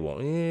usually it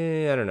won't.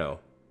 I don't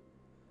know.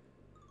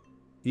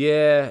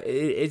 Yeah,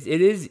 it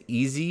is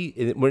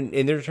easy when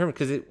in their term,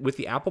 because with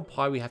the apple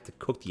pie we have to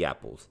cook the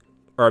apples,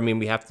 or I mean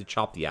we have to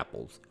chop the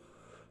apples.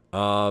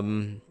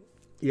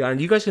 Yeah, and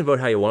you guys can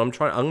vote how you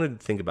want. I'm going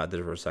to think about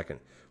this for a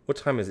second. What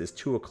time is it? It's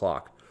 2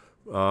 o'clock.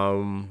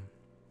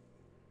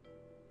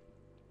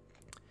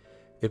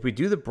 If we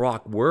do the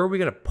brock, where are we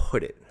going to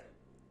put it?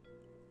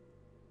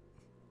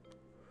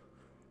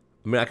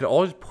 I mean, I could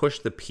always push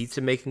the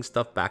pizza making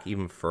stuff back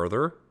even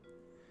further.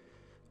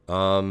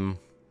 Oh,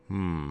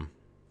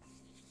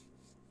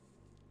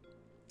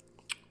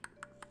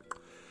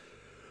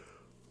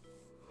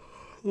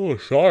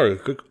 sorry.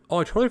 Oh,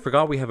 I totally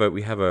forgot we have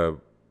a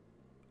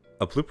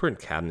blueprint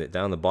cabinet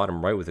down the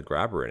bottom right with a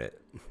grabber in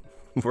it.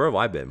 Where have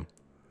I been?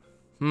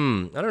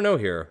 I don't know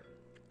here.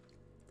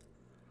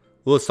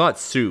 Well, it's not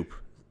soup,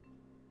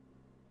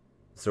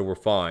 so we're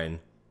fine.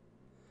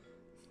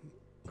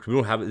 We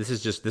don't have it. This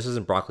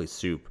isn't broccoli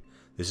soup.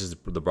 This is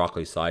the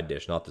broccoli side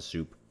dish, not the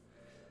soup.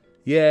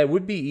 Yeah, it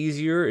would be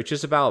easier. It's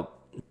just about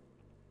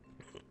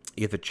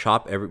you have to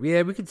chop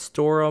Yeah, we could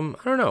store them.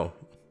 I don't know.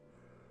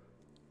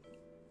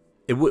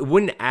 It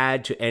wouldn't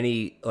add to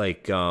any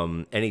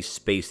any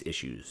space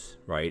issues,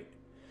 right?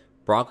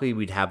 Broccoli,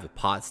 we'd have a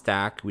pot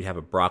stack, we'd have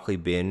a broccoli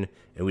bin,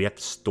 and we'd have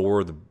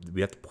to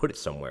we have to put it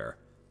somewhere.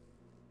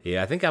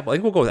 Yeah, I think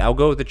we'll go with. I'll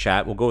go with the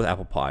chat. We'll go with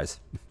apple pies.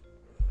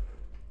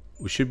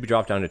 We should be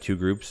dropped down to 2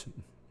 groups.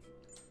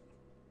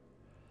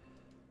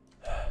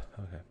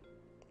 Okay.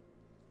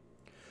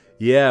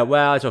 Yeah,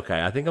 well, it's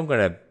okay. I think I'm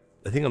gonna.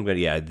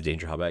 Yeah, the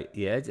danger hub.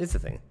 Yeah, it's a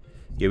thing.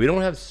 Yeah, we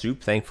don't have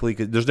soup, thankfully,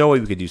 because there's no way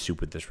we could do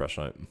soup at this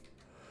restaurant.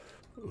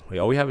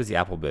 All we have is the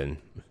apple bin,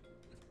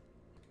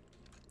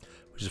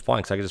 which is fine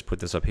because I can just put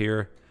this up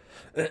here.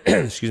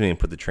 Excuse me, and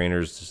put the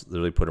trainers. Just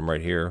literally put them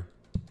right here,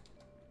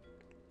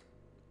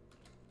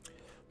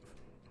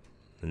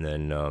 and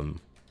then what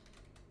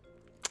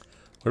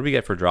do we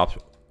get for drops?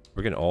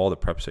 We're getting all the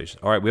prep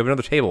stations. All right, we have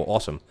another table.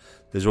 Awesome.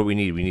 This is what we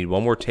need. We need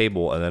 1 more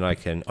table, and then I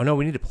can. Oh no,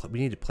 we need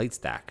a plate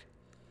stack.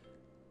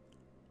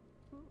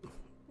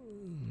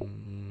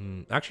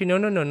 Actually,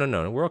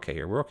 no. We're okay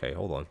here. We're okay.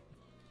 Hold on.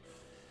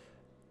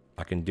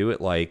 I can do it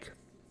like.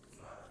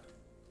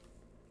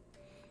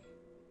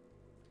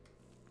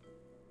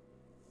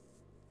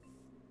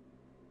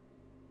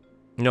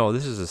 No,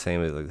 this is the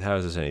same. Like, how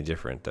is this any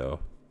different, though?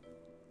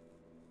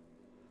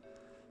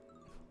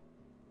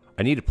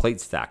 I need a plate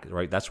stack,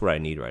 right? That's what I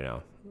need right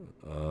now.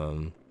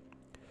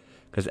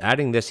 Because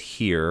adding this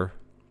here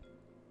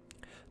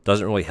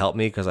doesn't really help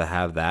me because I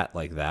have that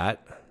like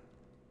that.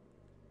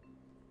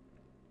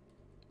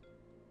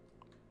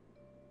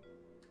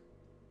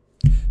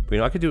 But,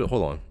 I could do it.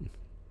 Hold on.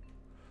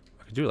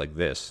 I could do it like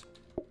this.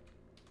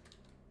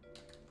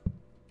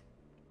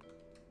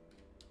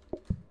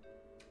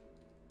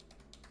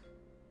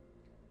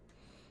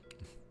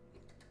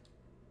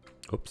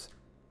 Oops.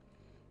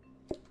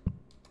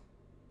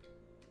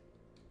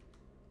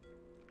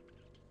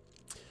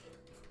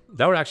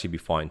 That would actually be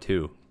fine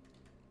too.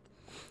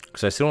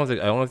 Because I still don't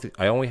have to.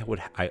 I only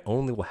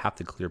will have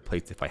to clear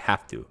plates if I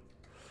have to.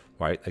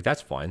 Right? Like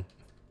that's fine.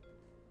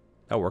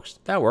 That works.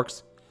 That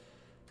works.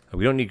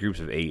 We don't need groups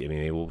of 8. I mean,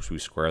 maybe should we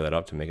square that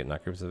up to make it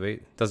not groups of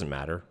 8? Doesn't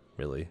matter,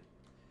 really.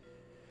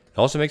 It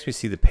also makes me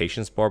see the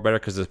patience bar better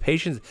because the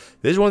patience.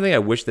 There's one thing I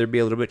wish there'd be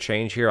a little bit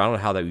change here. I don't know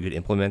how that we could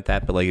implement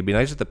that, but like it'd be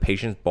nice if the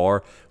patience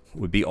bar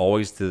would be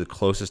always to the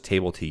closest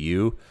table to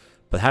you.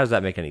 But how does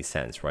that make any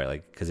sense, right?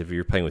 Like, because if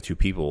you're playing with 2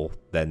 people,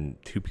 then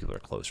 2 people are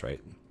close, right?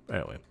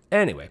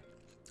 Anyway.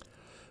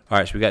 All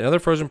right, so we got another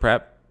frozen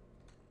prep.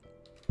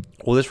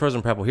 Well, this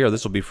frozen prep here,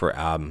 this will be for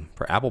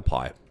apple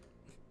pie.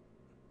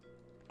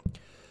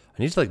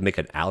 I need to like make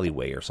an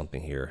alleyway or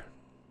something here.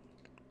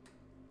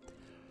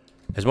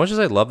 As much as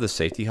I love the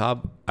safety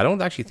hob, I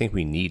don't actually think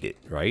we need it,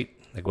 right?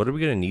 Like, what are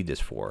we going to need this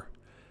for?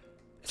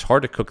 It's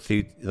hard to cook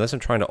through, unless I'm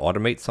trying to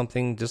automate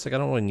something. Just like I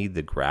don't really need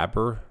the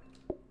grabber.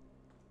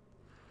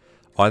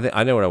 Oh,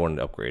 I know what I wanted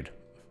to upgrade.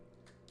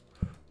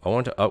 I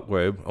want to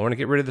upgrade. I want to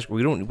get rid of this.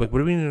 We don't. Like, what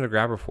do we need a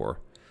grabber for?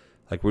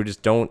 Like, we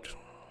just don't.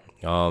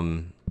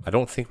 I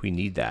don't think we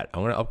need that. I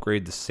want to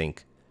upgrade the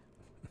sink.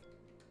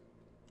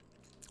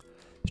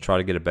 Let's try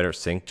to get a better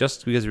sink,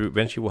 just because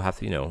eventually we'll have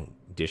to, you know,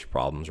 dish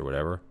problems or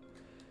whatever.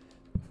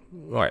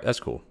 All right, that's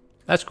cool.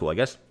 That's cool, I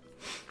guess.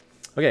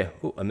 Okay.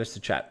 Ooh, I missed the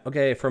chat.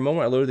 Okay, for a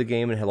moment I loaded the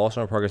game and had lost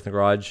my progress in the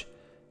garage.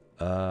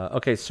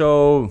 Okay,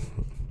 so.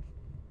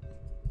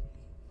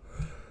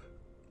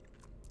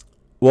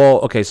 Well,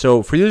 okay,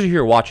 so for those of you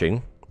who are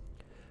watching,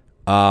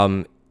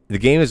 the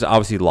game is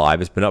obviously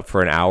live. It's been up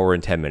for an hour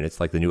and 10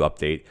 minutes, like the new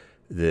update.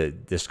 The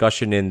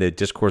discussion in the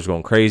Discord is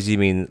going crazy. I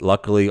mean,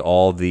 luckily,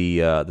 all the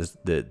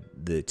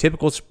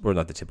typical, or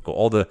not the typical,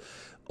 all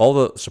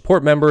the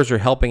support members are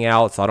helping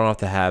out, so I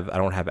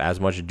don't have as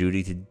much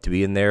duty to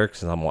be in there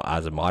because I'm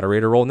as a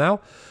moderator role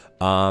now.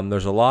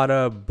 There's a lot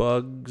of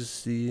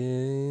bugs,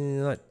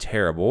 not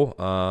terrible.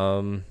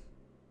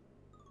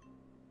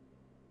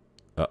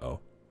 Uh-oh.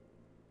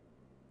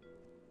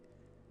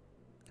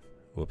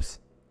 Whoops.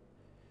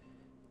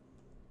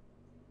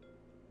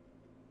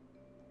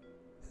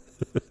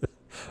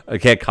 I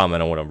can't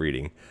comment on what I'm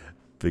reading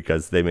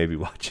because they may be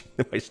watching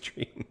my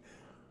stream.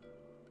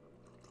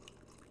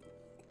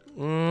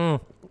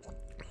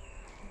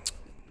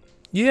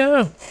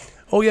 Yeah.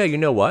 Oh yeah, you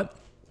know what?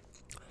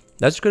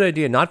 That's a good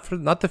idea. Not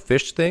the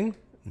fish thing,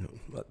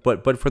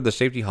 but for the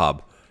safety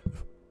hob.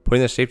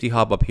 Putting the safety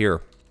hob up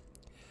here.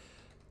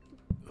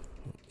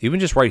 Even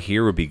just right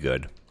here would be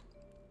good.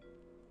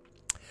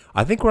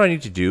 I think what I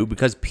need to do,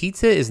 because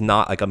pizza is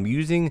not, like, I'm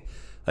using,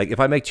 like, if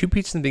I make 2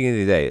 pizzas in the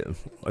beginning of the day,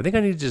 I think I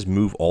need to just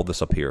move all this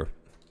up here.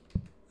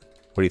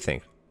 What do you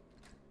think?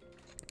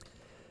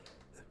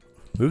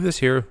 Move this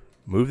here,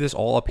 move this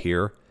all up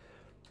here,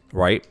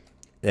 right?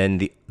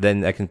 And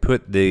then I can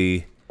put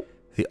the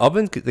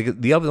oven,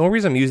 the only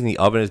reason I'm using the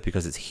oven is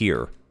because it's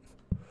here.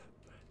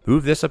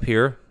 Move this up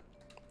here,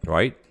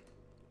 right?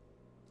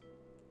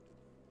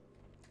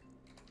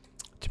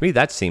 To me,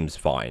 that seems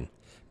fine.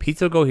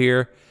 Pizza will go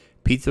here.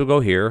 Pizza will go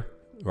here,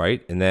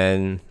 right? And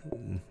then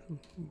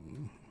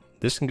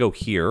this can go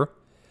here.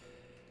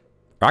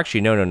 Actually,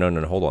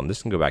 no. Hold on.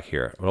 This can go back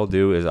here. What I'll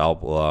do is I'll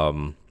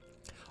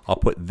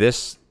put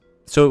this.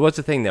 So what's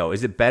the thing, though?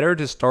 Is it better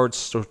to start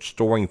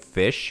storing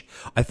fish?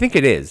 I think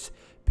it is.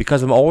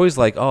 Because I'm always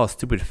like, oh,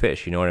 stupid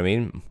fish. You know what I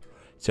mean?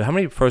 So how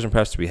many frozen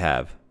preps do we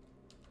have?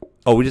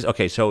 Oh,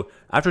 okay, so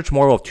after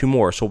tomorrow we'll have 2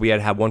 more. So we had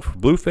to have one for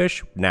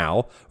bluefish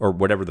now, or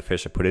whatever the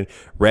fish I put in.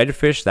 Red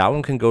fish, that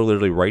one can go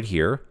literally right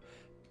here.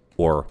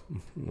 Or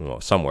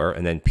somewhere,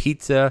 and then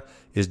pizza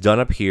is done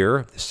up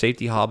here. The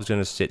safety hob is going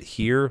to sit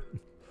here,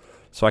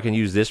 so I can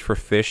use this for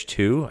fish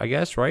too, I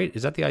guess, right?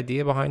 Is that the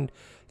idea behind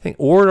thing?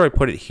 Or do I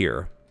put it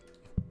here?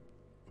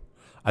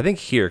 I think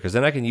here, because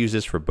then I can use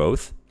this for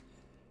both.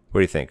 What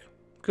do you think?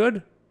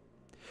 Good?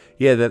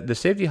 Yeah, the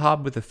safety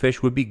hob with the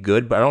fish would be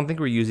good, but I don't think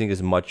we're using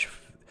as much.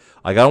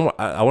 Like, I want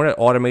to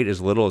automate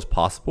as little as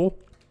possible,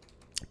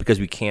 because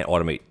we can't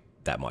automate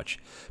that much.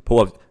 But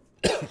we'll have,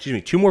 excuse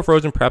me, 2 more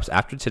frozen preps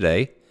after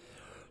today.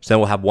 So then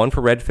we'll have 1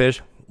 for redfish,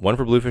 1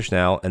 for bluefish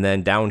now, and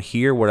then down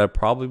here, what I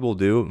probably will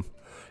do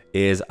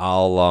is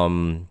I'll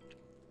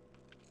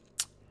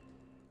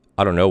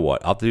I don't know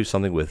what. I'll have to do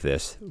something with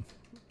this.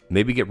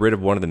 Maybe get rid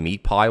of one of the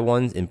meat pie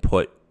ones and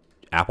put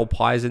apple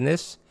pies in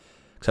this,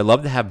 because I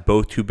love to have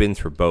both 2 bins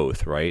for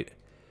both, right?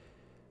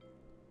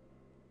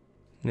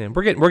 Yeah,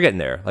 we're getting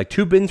there. Like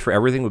 2 bins for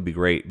everything would be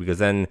great, because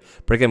then,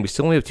 but again, we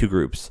still only have 2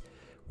 groups.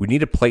 We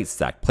need a plate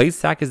stack. Plate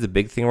stack is the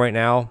big thing right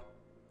now,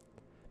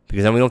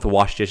 because then we don't have to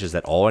wash dishes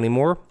at all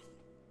anymore.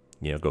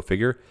 You know, go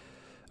figure.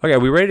 Okay, are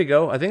we ready to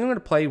go? I think I'm going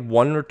to play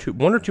one or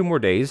two more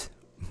days,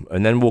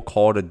 and then we'll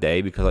call it a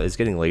day, because it's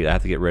getting late. I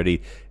have to get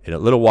ready in a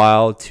little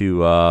while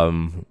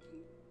to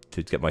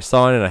get my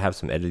son, and I have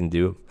some editing to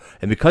do.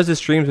 And because this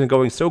stream's been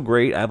going so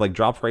great, I have like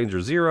drop frames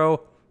are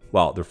 0.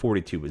 Well, they're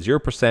 42, but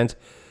 0%.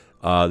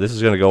 This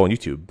is going to go on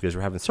YouTube, because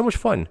we're having so much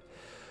fun.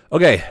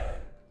 Okay,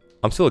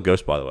 I'm still a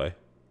ghost, by the way,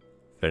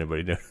 if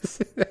anybody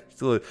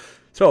knows.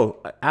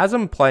 So, as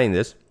I'm playing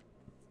this,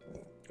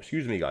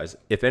 excuse me, guys,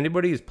 if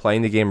anybody is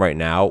playing the game right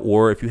now,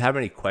 or if you have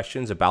any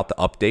questions about the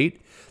update,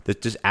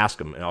 just ask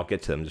them, and I'll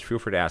get to them. Just feel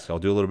free to ask. I'll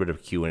do a little bit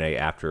of Q&A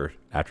after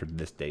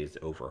this day is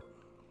over.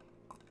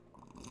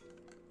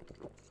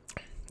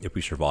 If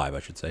we survive,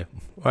 I should say.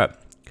 All right.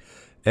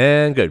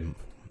 And good.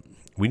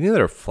 We need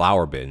another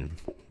flour bin.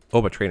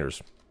 Oh, my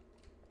trainers.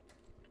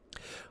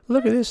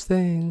 Look at this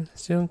thing.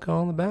 Still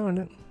calling about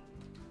it.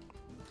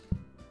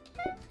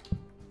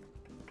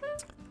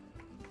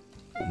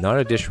 Not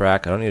a dish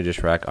rack. I don't need a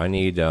dish rack. I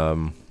need,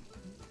 oh,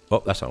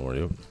 that's not what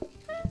I want to do.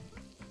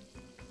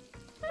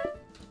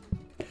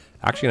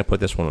 Actually, going to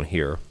put this one on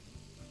here.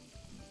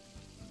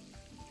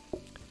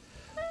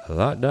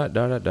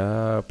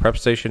 Prep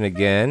station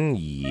again.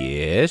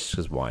 Yes,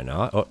 because why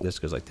not? Oh, this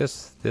goes like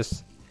this.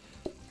 This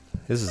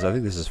I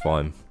think this is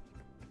fine.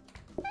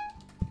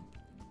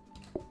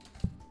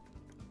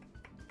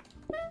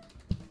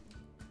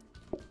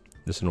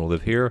 This one will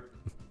live here.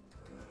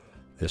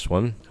 This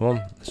one, come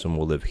on. This one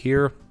will live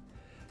here.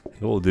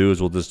 What we'll do is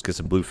we'll just get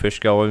some blue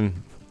fish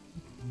going.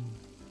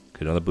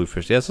 Get another blue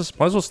fish. Yes,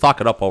 might as well stock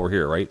it up while we're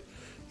here, right?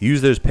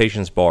 Use those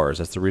patience bars.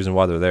 That's the reason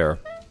why they're there.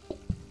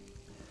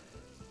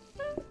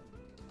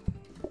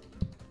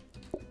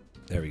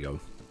 There we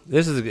go.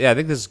 This is, yeah, I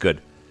think this is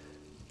good.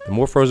 The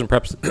more frozen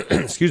preps,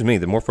 excuse me,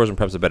 the more frozen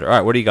preps, the better. All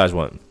right, what do you guys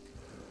want?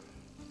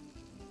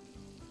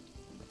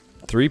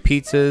 3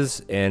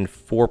 pizzas and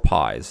 4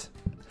 pies.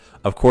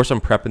 Of course, I'm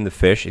prepping the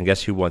fish, and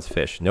guess who wants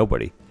fish?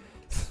 Nobody.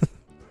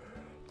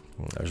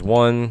 There's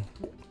 1,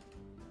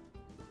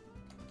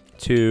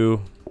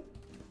 2,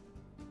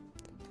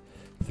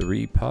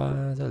 3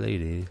 pies a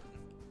lady.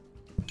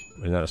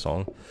 Isn't that a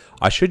song?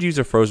 I should use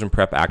a frozen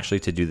prep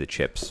actually to do the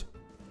chips,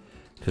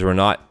 because we're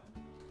not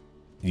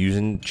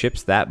using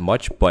chips that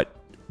much, but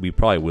we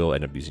probably will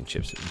end up using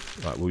chips.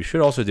 What we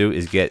should also do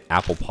is get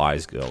apple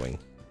pies going.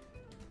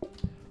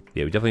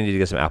 Yeah, we definitely need to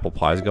get some apple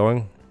pies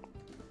going.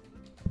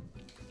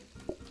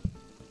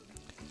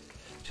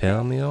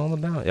 Tell me all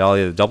about it. Oh,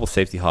 yeah, the double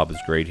safety hob is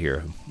great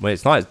here. Well,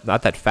 it's not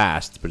that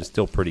fast, but it's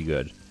still pretty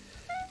good.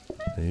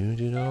 You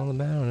did all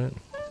about it.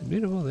 It's a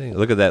beautiful thing.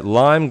 Look at that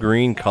lime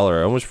green color.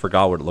 I almost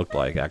forgot what it looked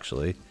like,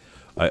 actually.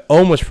 I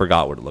almost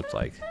forgot what it looked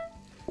like.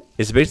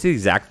 It's basically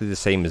exactly the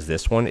same as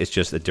this one. It's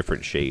just a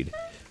different shade,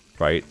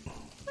 right?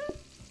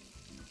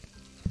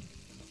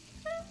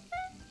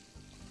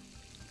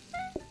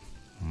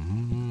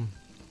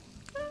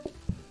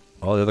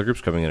 All the other groups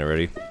coming in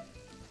already.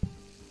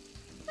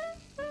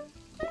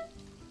 I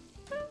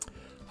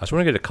just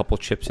want to get a couple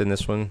chips in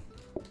this one,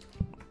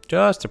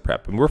 just to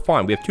prep, and we're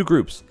fine. We have 2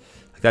 groups.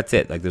 Like, that's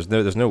it. Like,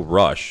 there's no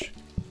rush.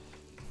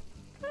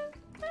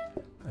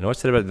 I know I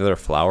said about another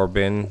flour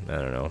bin. I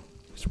don't know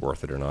if it's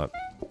worth it or not.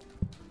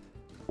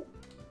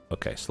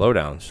 Okay, slow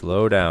down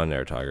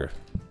there, Tiger.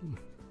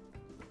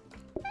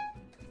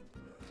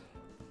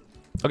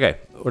 Okay,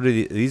 what are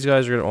these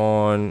guys are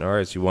on? All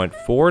right, so you want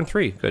 4 and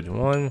 3. Good.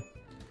 1.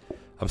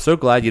 I'm so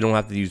glad you don't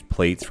have to use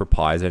plates for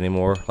pies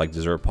anymore, like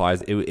dessert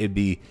pies. It'd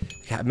be,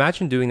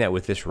 imagine doing that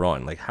with this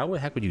run. Like, how the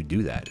heck would you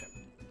do that?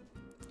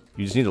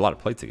 You just need a lot of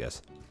plates, I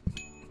guess,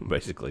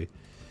 basically.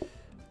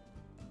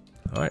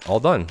 All right, all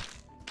done.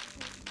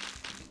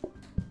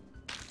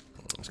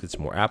 Let's get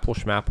some more apple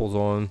schmapples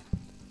on.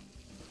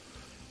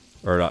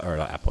 Or not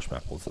apple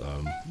schmapples.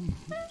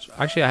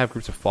 Actually, I have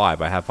groups of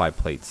 5. I have 5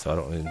 plates, so I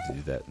don't need to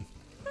do that.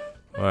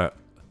 All right.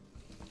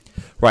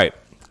 Right.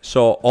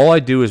 So all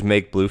I do is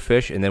make blue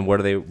fish, and then what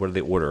do they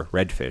order?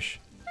 Red fish.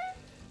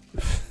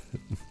 The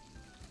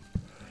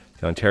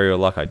Ontario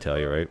luck, I tell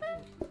you, right?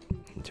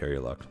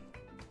 Ontario luck.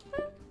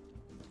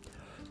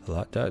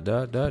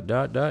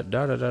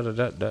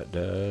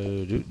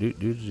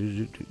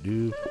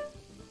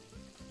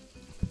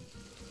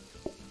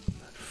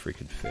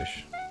 Freaking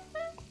fish.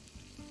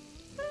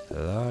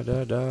 La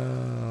da da,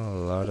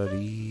 la da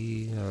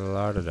dee,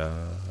 la da da.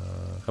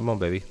 Come on,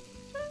 baby.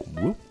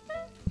 Whoop.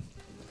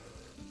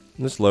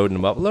 Just loading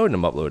them up, loading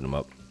them up, loading them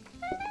up.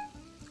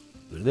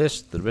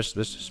 This, and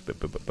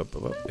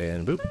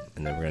boop.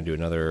 And then we're gonna do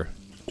another.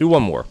 Do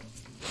one more.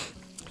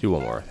 Do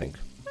one more, I think.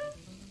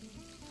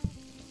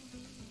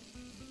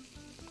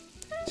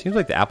 Seems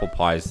like the apple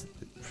pies,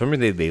 for some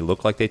reason they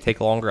look like they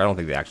take longer. I don't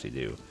think they actually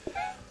do.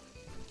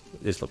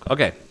 Just look.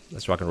 Okay,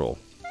 let's rock and roll.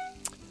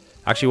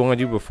 Actually, what I'm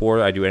gonna do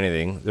before I do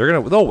anything,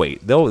 they'll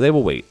wait. They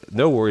will wait.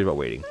 No worries about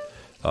waiting.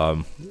 I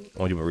want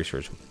to do my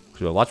research.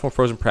 So lots more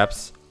frozen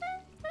preps.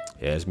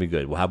 Yeah, it's gonna be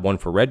good. We'll have one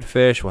for red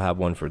fish. We'll have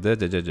one for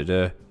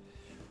And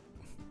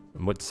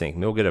what sink?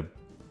 Maybe we'll get a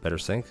better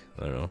sink.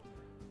 I don't know.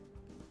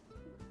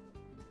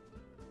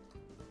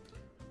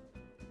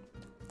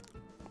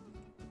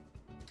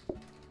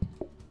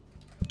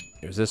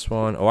 Here's this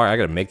one. Oh, I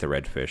gotta make the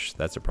red fish.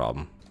 That's a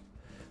problem.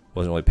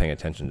 Wasn't really paying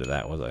attention to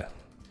that, was I?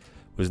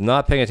 Was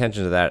not paying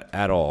attention to that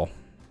at all,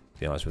 to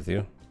be honest with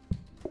you.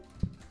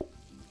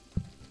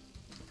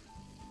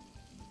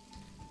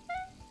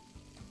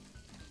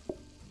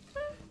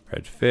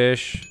 Red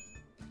fish,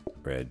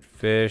 red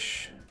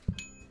fish,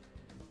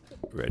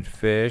 red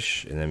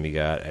fish, and then we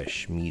got a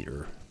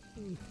schmeater.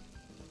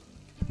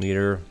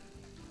 Schmeater,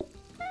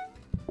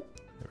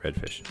 red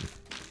fish.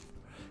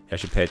 I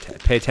should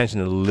pay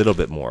attention a little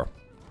bit more.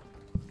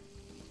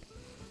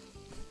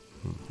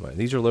 Right,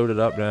 these are loaded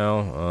up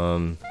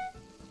now.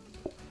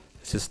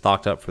 This is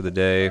stocked up for the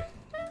day.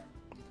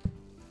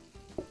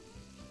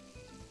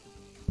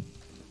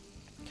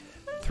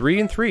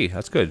 3 and 3.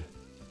 That's good.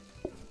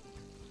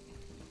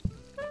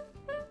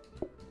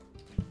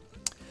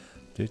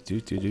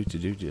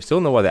 Still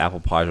don't know why the apple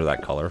pies are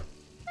that color.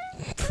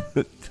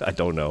 I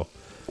don't know.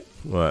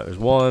 Right, there's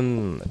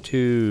 1,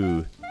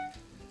 2,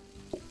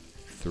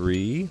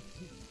 3.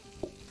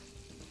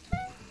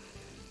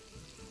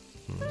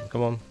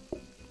 Come on.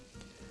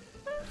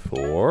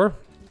 4,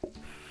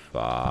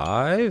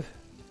 5,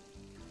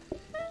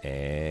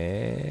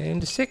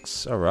 and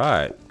 6. All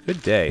right,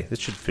 good day. This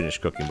should finish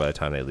cooking by the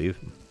time they leave.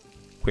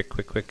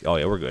 Quick. Oh,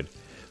 yeah, we're good.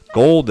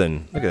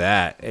 Golden. Look at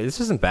that. Hey, this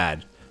isn't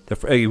bad.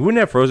 You wouldn't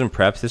have frozen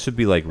preps. This would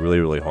be like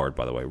really hard,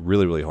 by the way.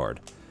 Really hard.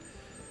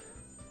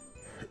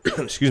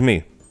 Excuse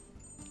me.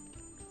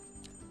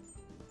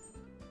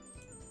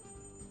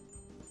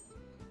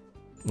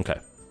 Okay.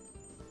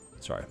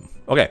 Sorry.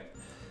 Okay.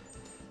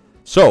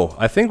 So,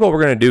 I think what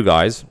we're going to do,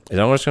 guys, is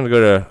I'm just going to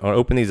I'm going to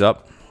open these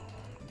up.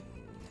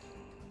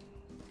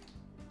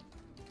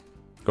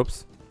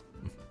 Oops.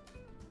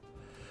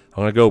 I'm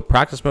going to go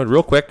practice mode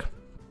real quick.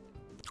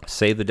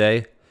 Save the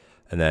day.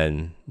 And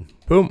then,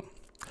 boom.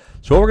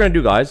 So what we're going to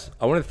do, guys,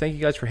 I want to thank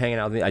you guys for hanging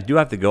out with me. I do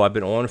have to go. I've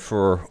been on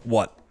for,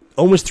 what,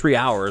 almost 3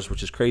 hours,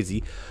 which is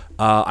crazy.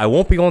 I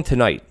won't be on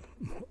tonight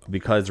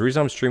because the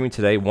reason I'm streaming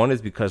today, one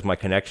is because my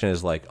connection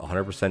is like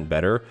 100%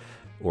 better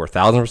or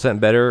 1,000%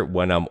 better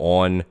when I'm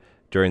on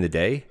during the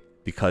day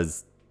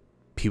because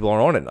people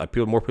aren't on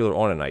it. More people are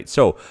on at night.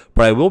 So,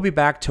 but I will be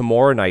back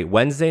tomorrow night,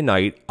 Wednesday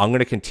night. I'm going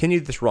to continue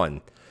this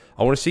run.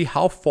 I want to see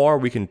how far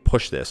we can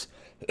push this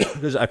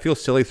because I feel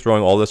silly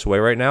throwing all this away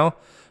right now.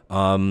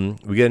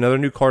 We get another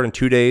new card in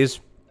 2 days.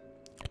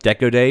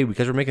 Deco day.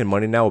 Because we're making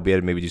money now, we'll be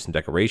able to maybe do some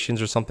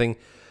decorations or something.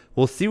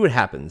 We'll see what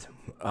happens.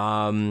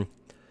 Buttons,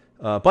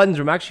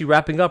 I'm actually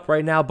wrapping up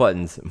right now,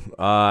 Buttons.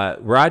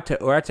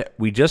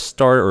 We just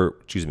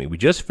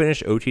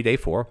finished OT day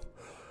 4.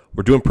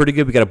 We're doing pretty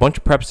good. We got a bunch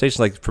of prep stations.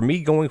 Like for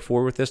me going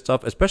forward with this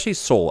stuff, especially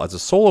solo, as a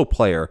solo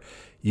player,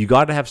 you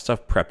got to have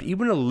stuff prepped.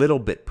 Even a little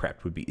bit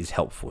prepped is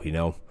helpful, you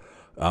know.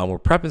 We're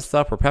prepping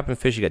stuff. We're prepping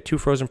fish. You got 2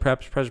 frozen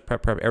preps,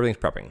 prep. Everything's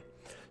prepping.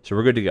 So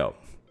we're good to go.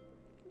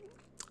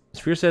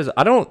 Sphere says,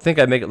 I don't think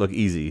I make it look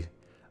easy.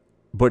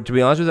 But to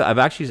be honest with you,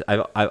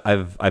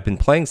 I've been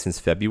playing since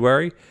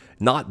February.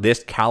 Not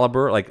this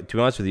caliber. Like, to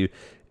be honest with you,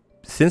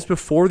 since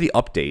before the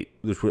update,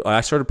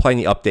 I started playing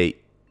the update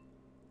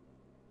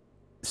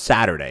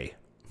Saturday.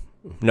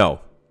 No,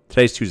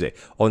 today's Tuesday.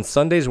 On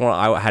Sundays when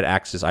I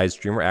had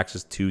streamer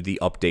access to the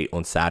update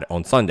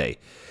on Sunday.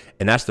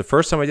 And that's the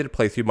first time I did a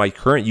playthrough. My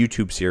current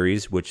YouTube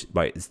series, which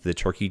is the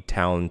Turkey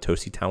Town,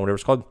 Toasty Town, whatever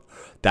it's called.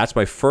 That's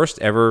my first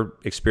ever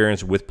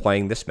experience with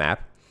playing this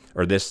map,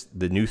 or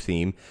the new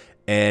theme.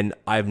 And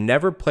I've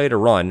never played a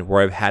run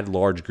where I've had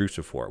large groups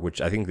before,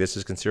 which I think this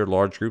is considered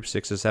large groups,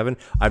 6 or 7.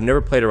 I've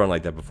never played a run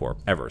like that before,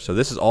 ever. So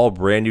this is all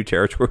brand new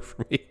territory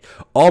for me.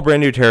 All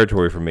brand new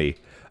territory for me.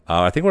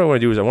 I think what I want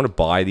to do is I want to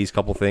buy these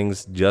couple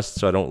things just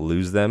so I don't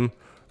lose them.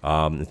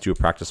 Let's do a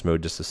practice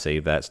mode just to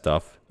save that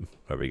stuff.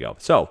 There we go.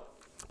 So,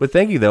 but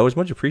thank you though. It's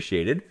much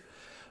appreciated.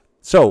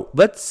 So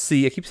let's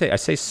see. I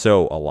say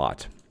so a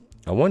lot.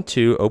 I want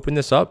to open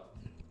this up.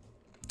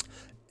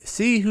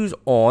 See who's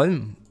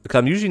on. Because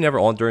I'm usually never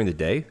on during the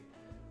day.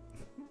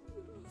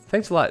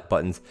 Thanks a lot,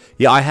 Buttons.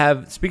 Yeah, I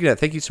have, speaking of that,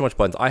 thank you so much,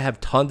 Buttons. I have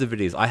tons of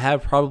videos. I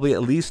have probably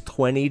at least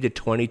 20 to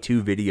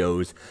 22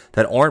 videos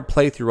that aren't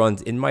playthrough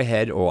runs in my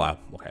head, or,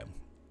 okay,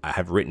 I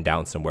have written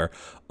down somewhere,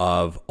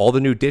 of all the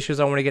new dishes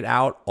I want to get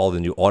out, all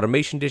the new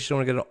automation dishes I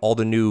want to get out, all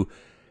the new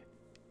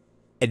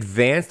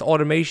advanced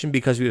automation,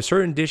 because we have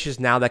certain dishes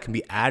now that can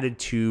be added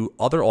to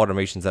other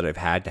automations that I've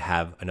had to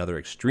have another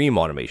extreme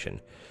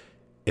automation.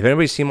 If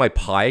anybody's seen my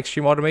pie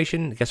extreme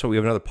automation, guess what? We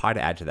have another pie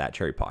to add to that,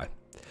 cherry pie.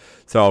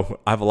 So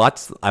I have a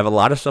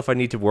lot of stuff I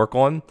need to work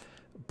on,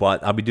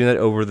 but I'll be doing that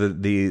over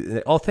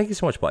oh, thank you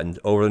so much, Buttons.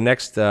 Over the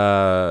next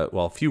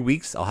few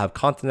weeks, I'll have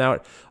content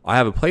out. I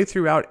have a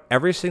playthrough out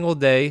every single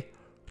day,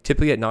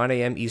 typically at 9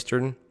 a.m.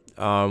 Eastern,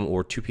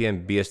 or 2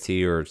 p.m.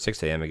 BST, or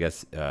 6 a.m. I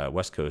guess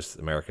West Coast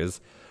American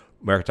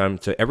time.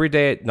 So every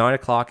day at 9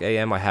 o'clock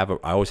a.m. I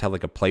always have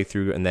like a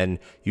playthrough, and then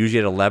usually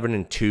at 11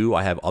 and 2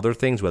 I have other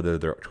things, whether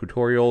they're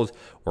tutorials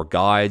or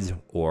guides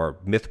or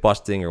myth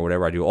busting or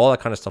whatever. I do all that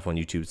kind of stuff on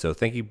YouTube. So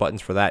thank you,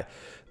 Buttons, for that.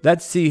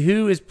 Let's see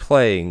who is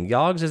playing.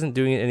 Yogs isn't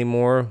doing it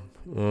anymore.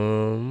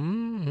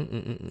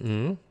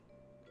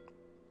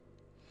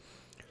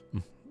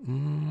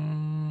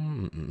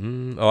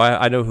 Oh,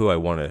 I know who I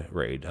want to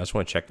raid. I just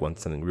want to check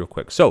something real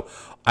quick. So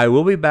I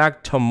will be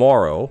back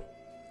tomorrow.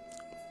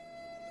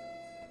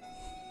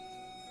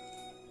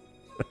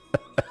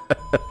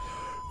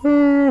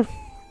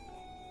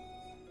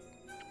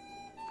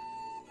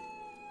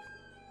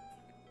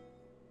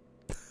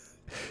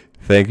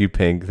 Thank you,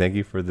 Pink. Thank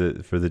you for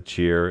the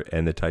cheer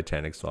and the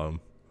Titanic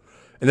song.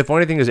 And the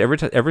funny thing is,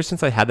 ever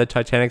since I had the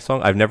Titanic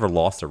song, I've never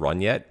lost a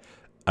run yet.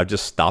 I've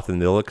just stopped in the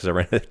middle because I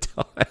ran out of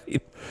time.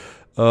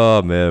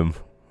 Oh man.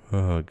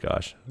 Oh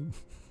gosh.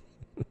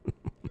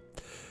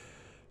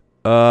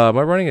 My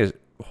running is.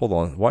 Hold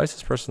on. Why is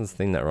this person's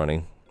thing not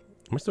running?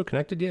 Am I still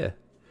connected? Yeah.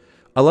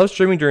 I love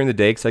streaming during the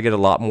day because I get a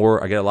lot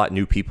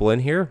new people in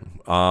here.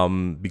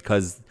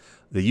 Because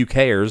the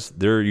UKers,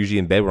 they're usually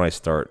in bed when I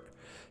start,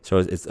 so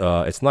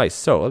it's nice.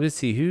 So let me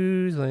see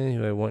who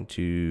I want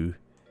to.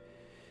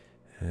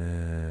 Let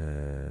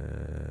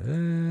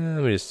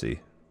me just see.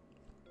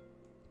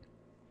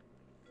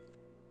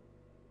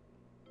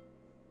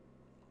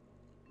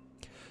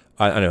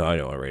 I know.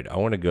 All right. I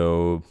want to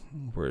go.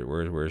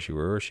 Where is she?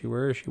 Where is she?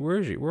 Where is she? Where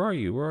is she? Where are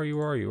you? Where are you?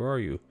 Where are you? Where are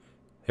you?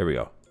 Here we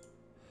go.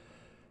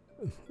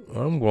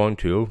 I'm going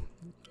to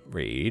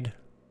raid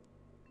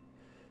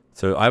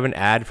So I have an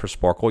ad for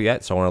Sparkle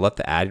yet, so I want to let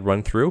the ad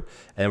run through,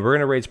 and we're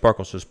gonna raid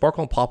Sparkle. So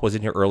Sparkle and Pop was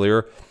in here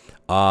earlier.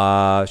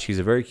 She's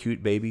a very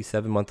cute baby,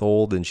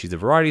 7-month-old, and she's a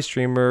variety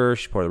streamer.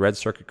 She's part of the Red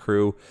Circuit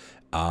crew.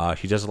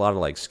 She does a lot of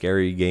like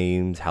scary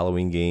games,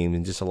 Halloween games,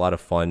 and just a lot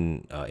of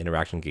fun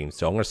interaction games.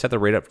 So I'm gonna set the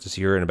raid up to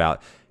see her in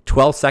about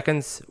 12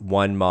 seconds.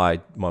 I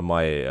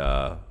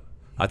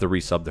have to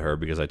resub to her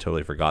because I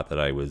totally forgot that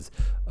I was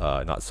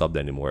not subbed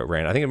anymore.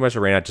 I think it must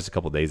have ran out just a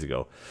couple days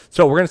ago.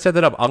 So we're gonna set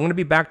that up. I'm gonna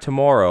be back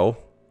tomorrow,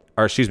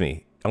 or excuse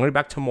me, I'm gonna be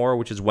back tomorrow,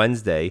 which is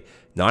Wednesday,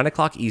 9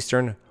 o'clock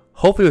Eastern.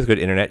 Hopefully with good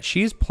internet.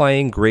 She's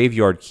playing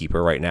Graveyard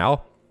Keeper right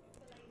now.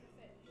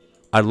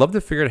 I'd love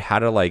to figure out how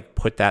to like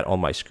put that on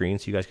my screen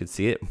so you guys could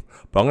see it.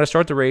 But I'm gonna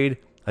start the raid.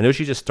 I know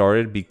she just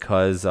started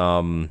because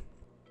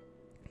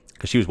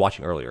she was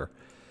watching earlier.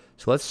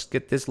 So let's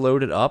get this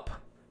loaded up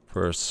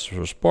for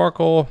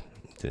Sparkle.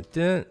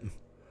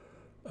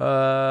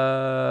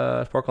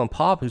 Sparkle and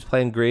Pop, who's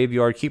playing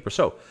Graveyard Keeper.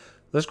 So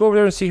let's go over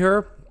there and see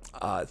her.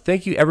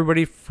 Thank you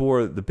everybody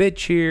for the bit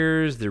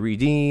cheers, the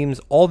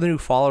redeems, all the new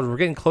followers. We're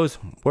getting close.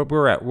 Where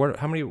we're at?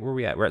 How many were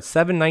we at? We're at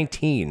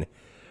 719.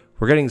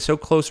 We're getting so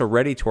close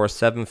already to our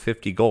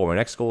 750 goal. Our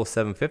next goal is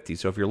 750.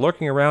 So if you're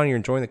lurking around and you're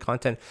enjoying the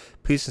content,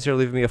 please consider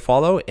leaving me a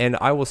follow. And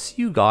I will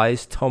see you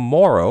guys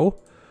tomorrow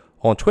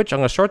on Twitch. I'm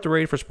going to start the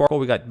raid for Sparkle.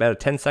 We got about a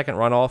 10-second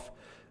runoff.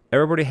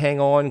 Everybody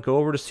hang on. Go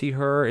over to see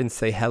her and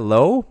say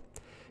hello.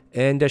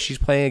 And she's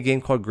playing a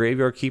game called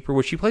Graveyard Keeper,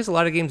 which she plays a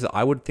lot of games that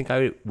I would think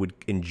I would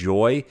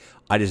enjoy.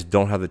 I just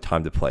don't have the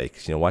time to play.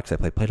 Because you know why? Because I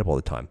play PlateUp all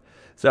the time.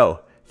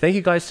 So thank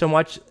you guys so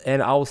much.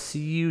 And I'll see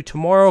you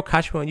tomorrow.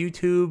 Catch me on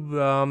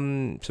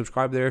YouTube.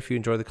 Subscribe there if you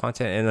enjoy the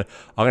content. And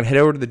I'm going to head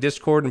over to the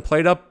Discord and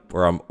PlateUp,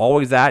 where I'm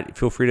always at.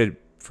 Feel free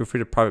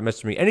to private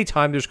message me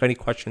anytime there's any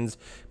questions,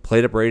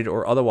 PlateUp rated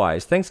or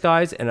otherwise. Thanks,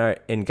 guys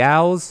and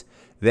gals,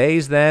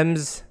 theys,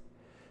 thems.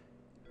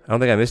 I don't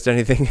think I missed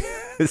anything.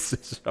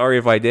 Sorry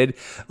if I did.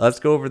 Let's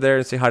go over there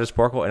and say hi to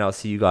Sparkle, and I'll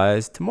see you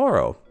guys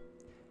tomorrow.